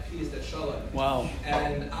that peace, that shalom. Wow.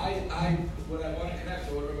 And what I want to connect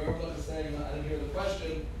to what Roberto is saying, I didn't hear the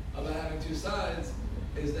question about having two sides,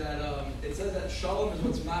 is that it says that shalom is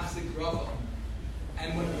what's machzik bracha.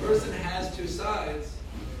 And when a person has two sides,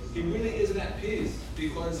 he really isn't at peace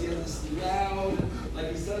because he has this loud,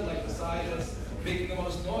 like he said, like the side that's making the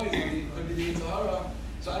most noise, could be the Yetzer Hara.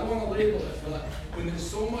 So I don't want to label it, but when there's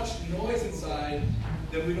so much noise inside,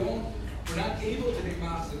 then we're not able to make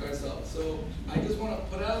machzik ourselves. So I just want to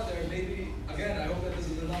put out there, maybe, again, I hope that this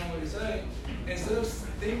is in line with what you're saying, instead of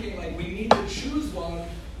thinking like we need to choose one,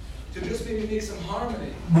 to just maybe make some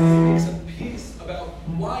harmony, make some peace about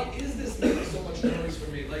why is this making so much noise for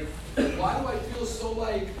me? Like, why do I feel so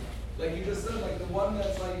like you just said, like the one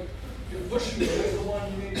that's like, you're pushing me, there's the one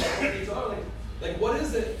you maybe like what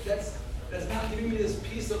is it that's not giving me this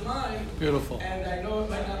peace of mind? Beautiful. And I know it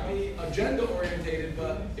might not be agenda orientated,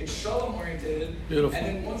 but it's shalom orientated. Beautiful. And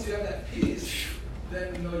then once you have that peace,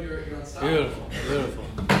 then you know you're unstoppable. Beautiful.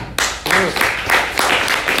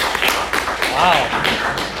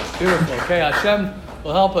 Wow. Beautiful. Okay, Hashem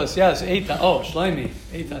will help us. Yes, Eitan. Oh, Shlomi.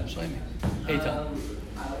 Eitan. I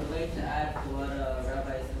would like to add to what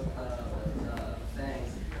Rabbi was saying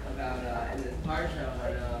about in this parsha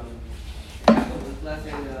when Yaakov was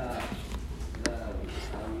blessing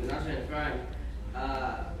Menashe and Ephraim.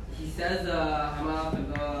 He says Hamal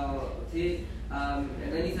Oti, and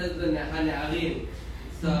then he says the Hane'arim.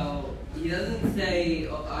 So he doesn't say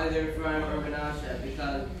either Ephraim or Menashe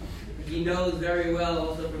because he knows very well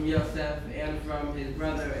also from Yosef and from his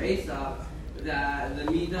brother Esau that the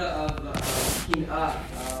midah of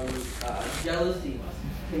jealousy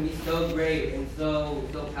can be so great and so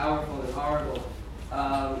powerful and horrible.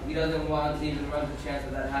 He doesn't want to even run the chance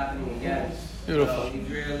of that happening again. Beautiful. So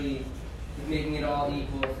he's making it all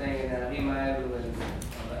equal, saying that Himayedu and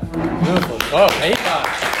all that. Beautiful. Oh, Eitan.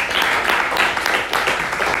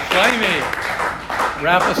 Shlomi.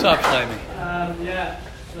 Wrap us up, Shlomi.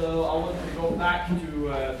 So I wanted to go back to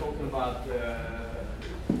talking about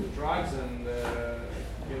drugs and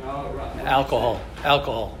alcohol.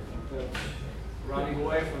 Running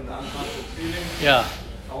away from the unconscious feeling. Yeah.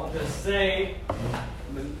 I want to say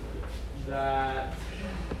that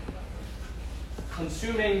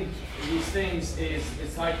consuming these things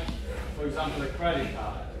it's like, for example, a credit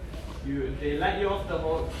card. They let you off the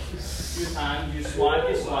hook a few times. You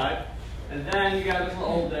swipe, and then you get a little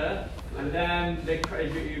older. And then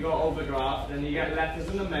you go overdraft, and you get letters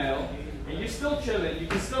in the mail, and you're still chilling, you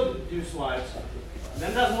can still do swipes. And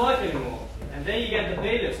then it doesn't work anymore. And then you get the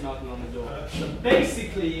bailiffs knocking on the door. So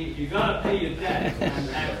basically, you gotta pay your debt.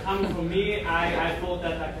 And coming from me, I thought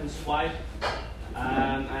that I can swipe,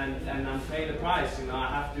 and I'm paying the price. I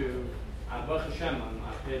have to, Baruch Hashem,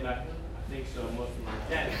 I pay back, I think so, most of my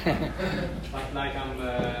debt. But like I'm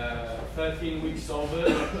 13 weeks sober,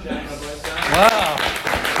 Wow.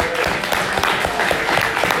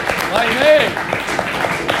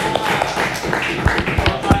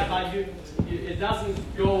 It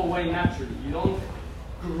doesn't go away naturally. You don't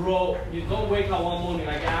grow. You don't wake up one morning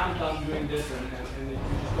like I'm done doing this, and you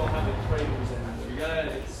just don't have the cravings anymore. You gotta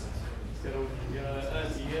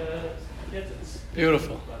get it.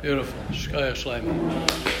 Beautiful. Shkoyach Shlomi.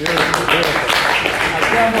 Beautiful.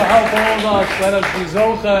 Hashem will help all of us. Let us be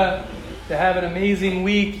zocha to have an amazing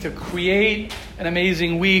week, to create an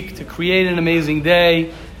amazing week, to create an amazing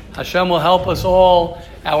day. Hashem will help us all.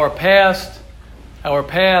 Our past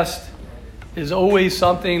is always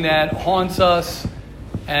something that haunts us,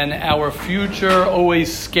 and our future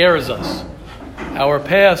always scares us. Our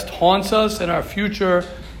past haunts us, and our future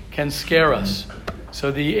can scare us.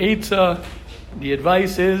 So the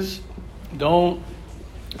advice is, don't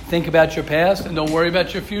think about your past and don't worry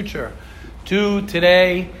about your future. Do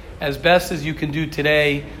today as best as you can do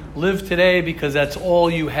today. Live today because that's all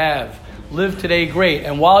you have. Live today great.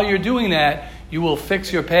 And while you're doing that, you will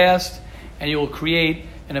fix your past and you will create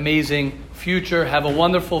an amazing future. Have a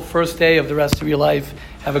wonderful first day of the rest of your life.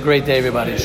 Have a great day, everybody.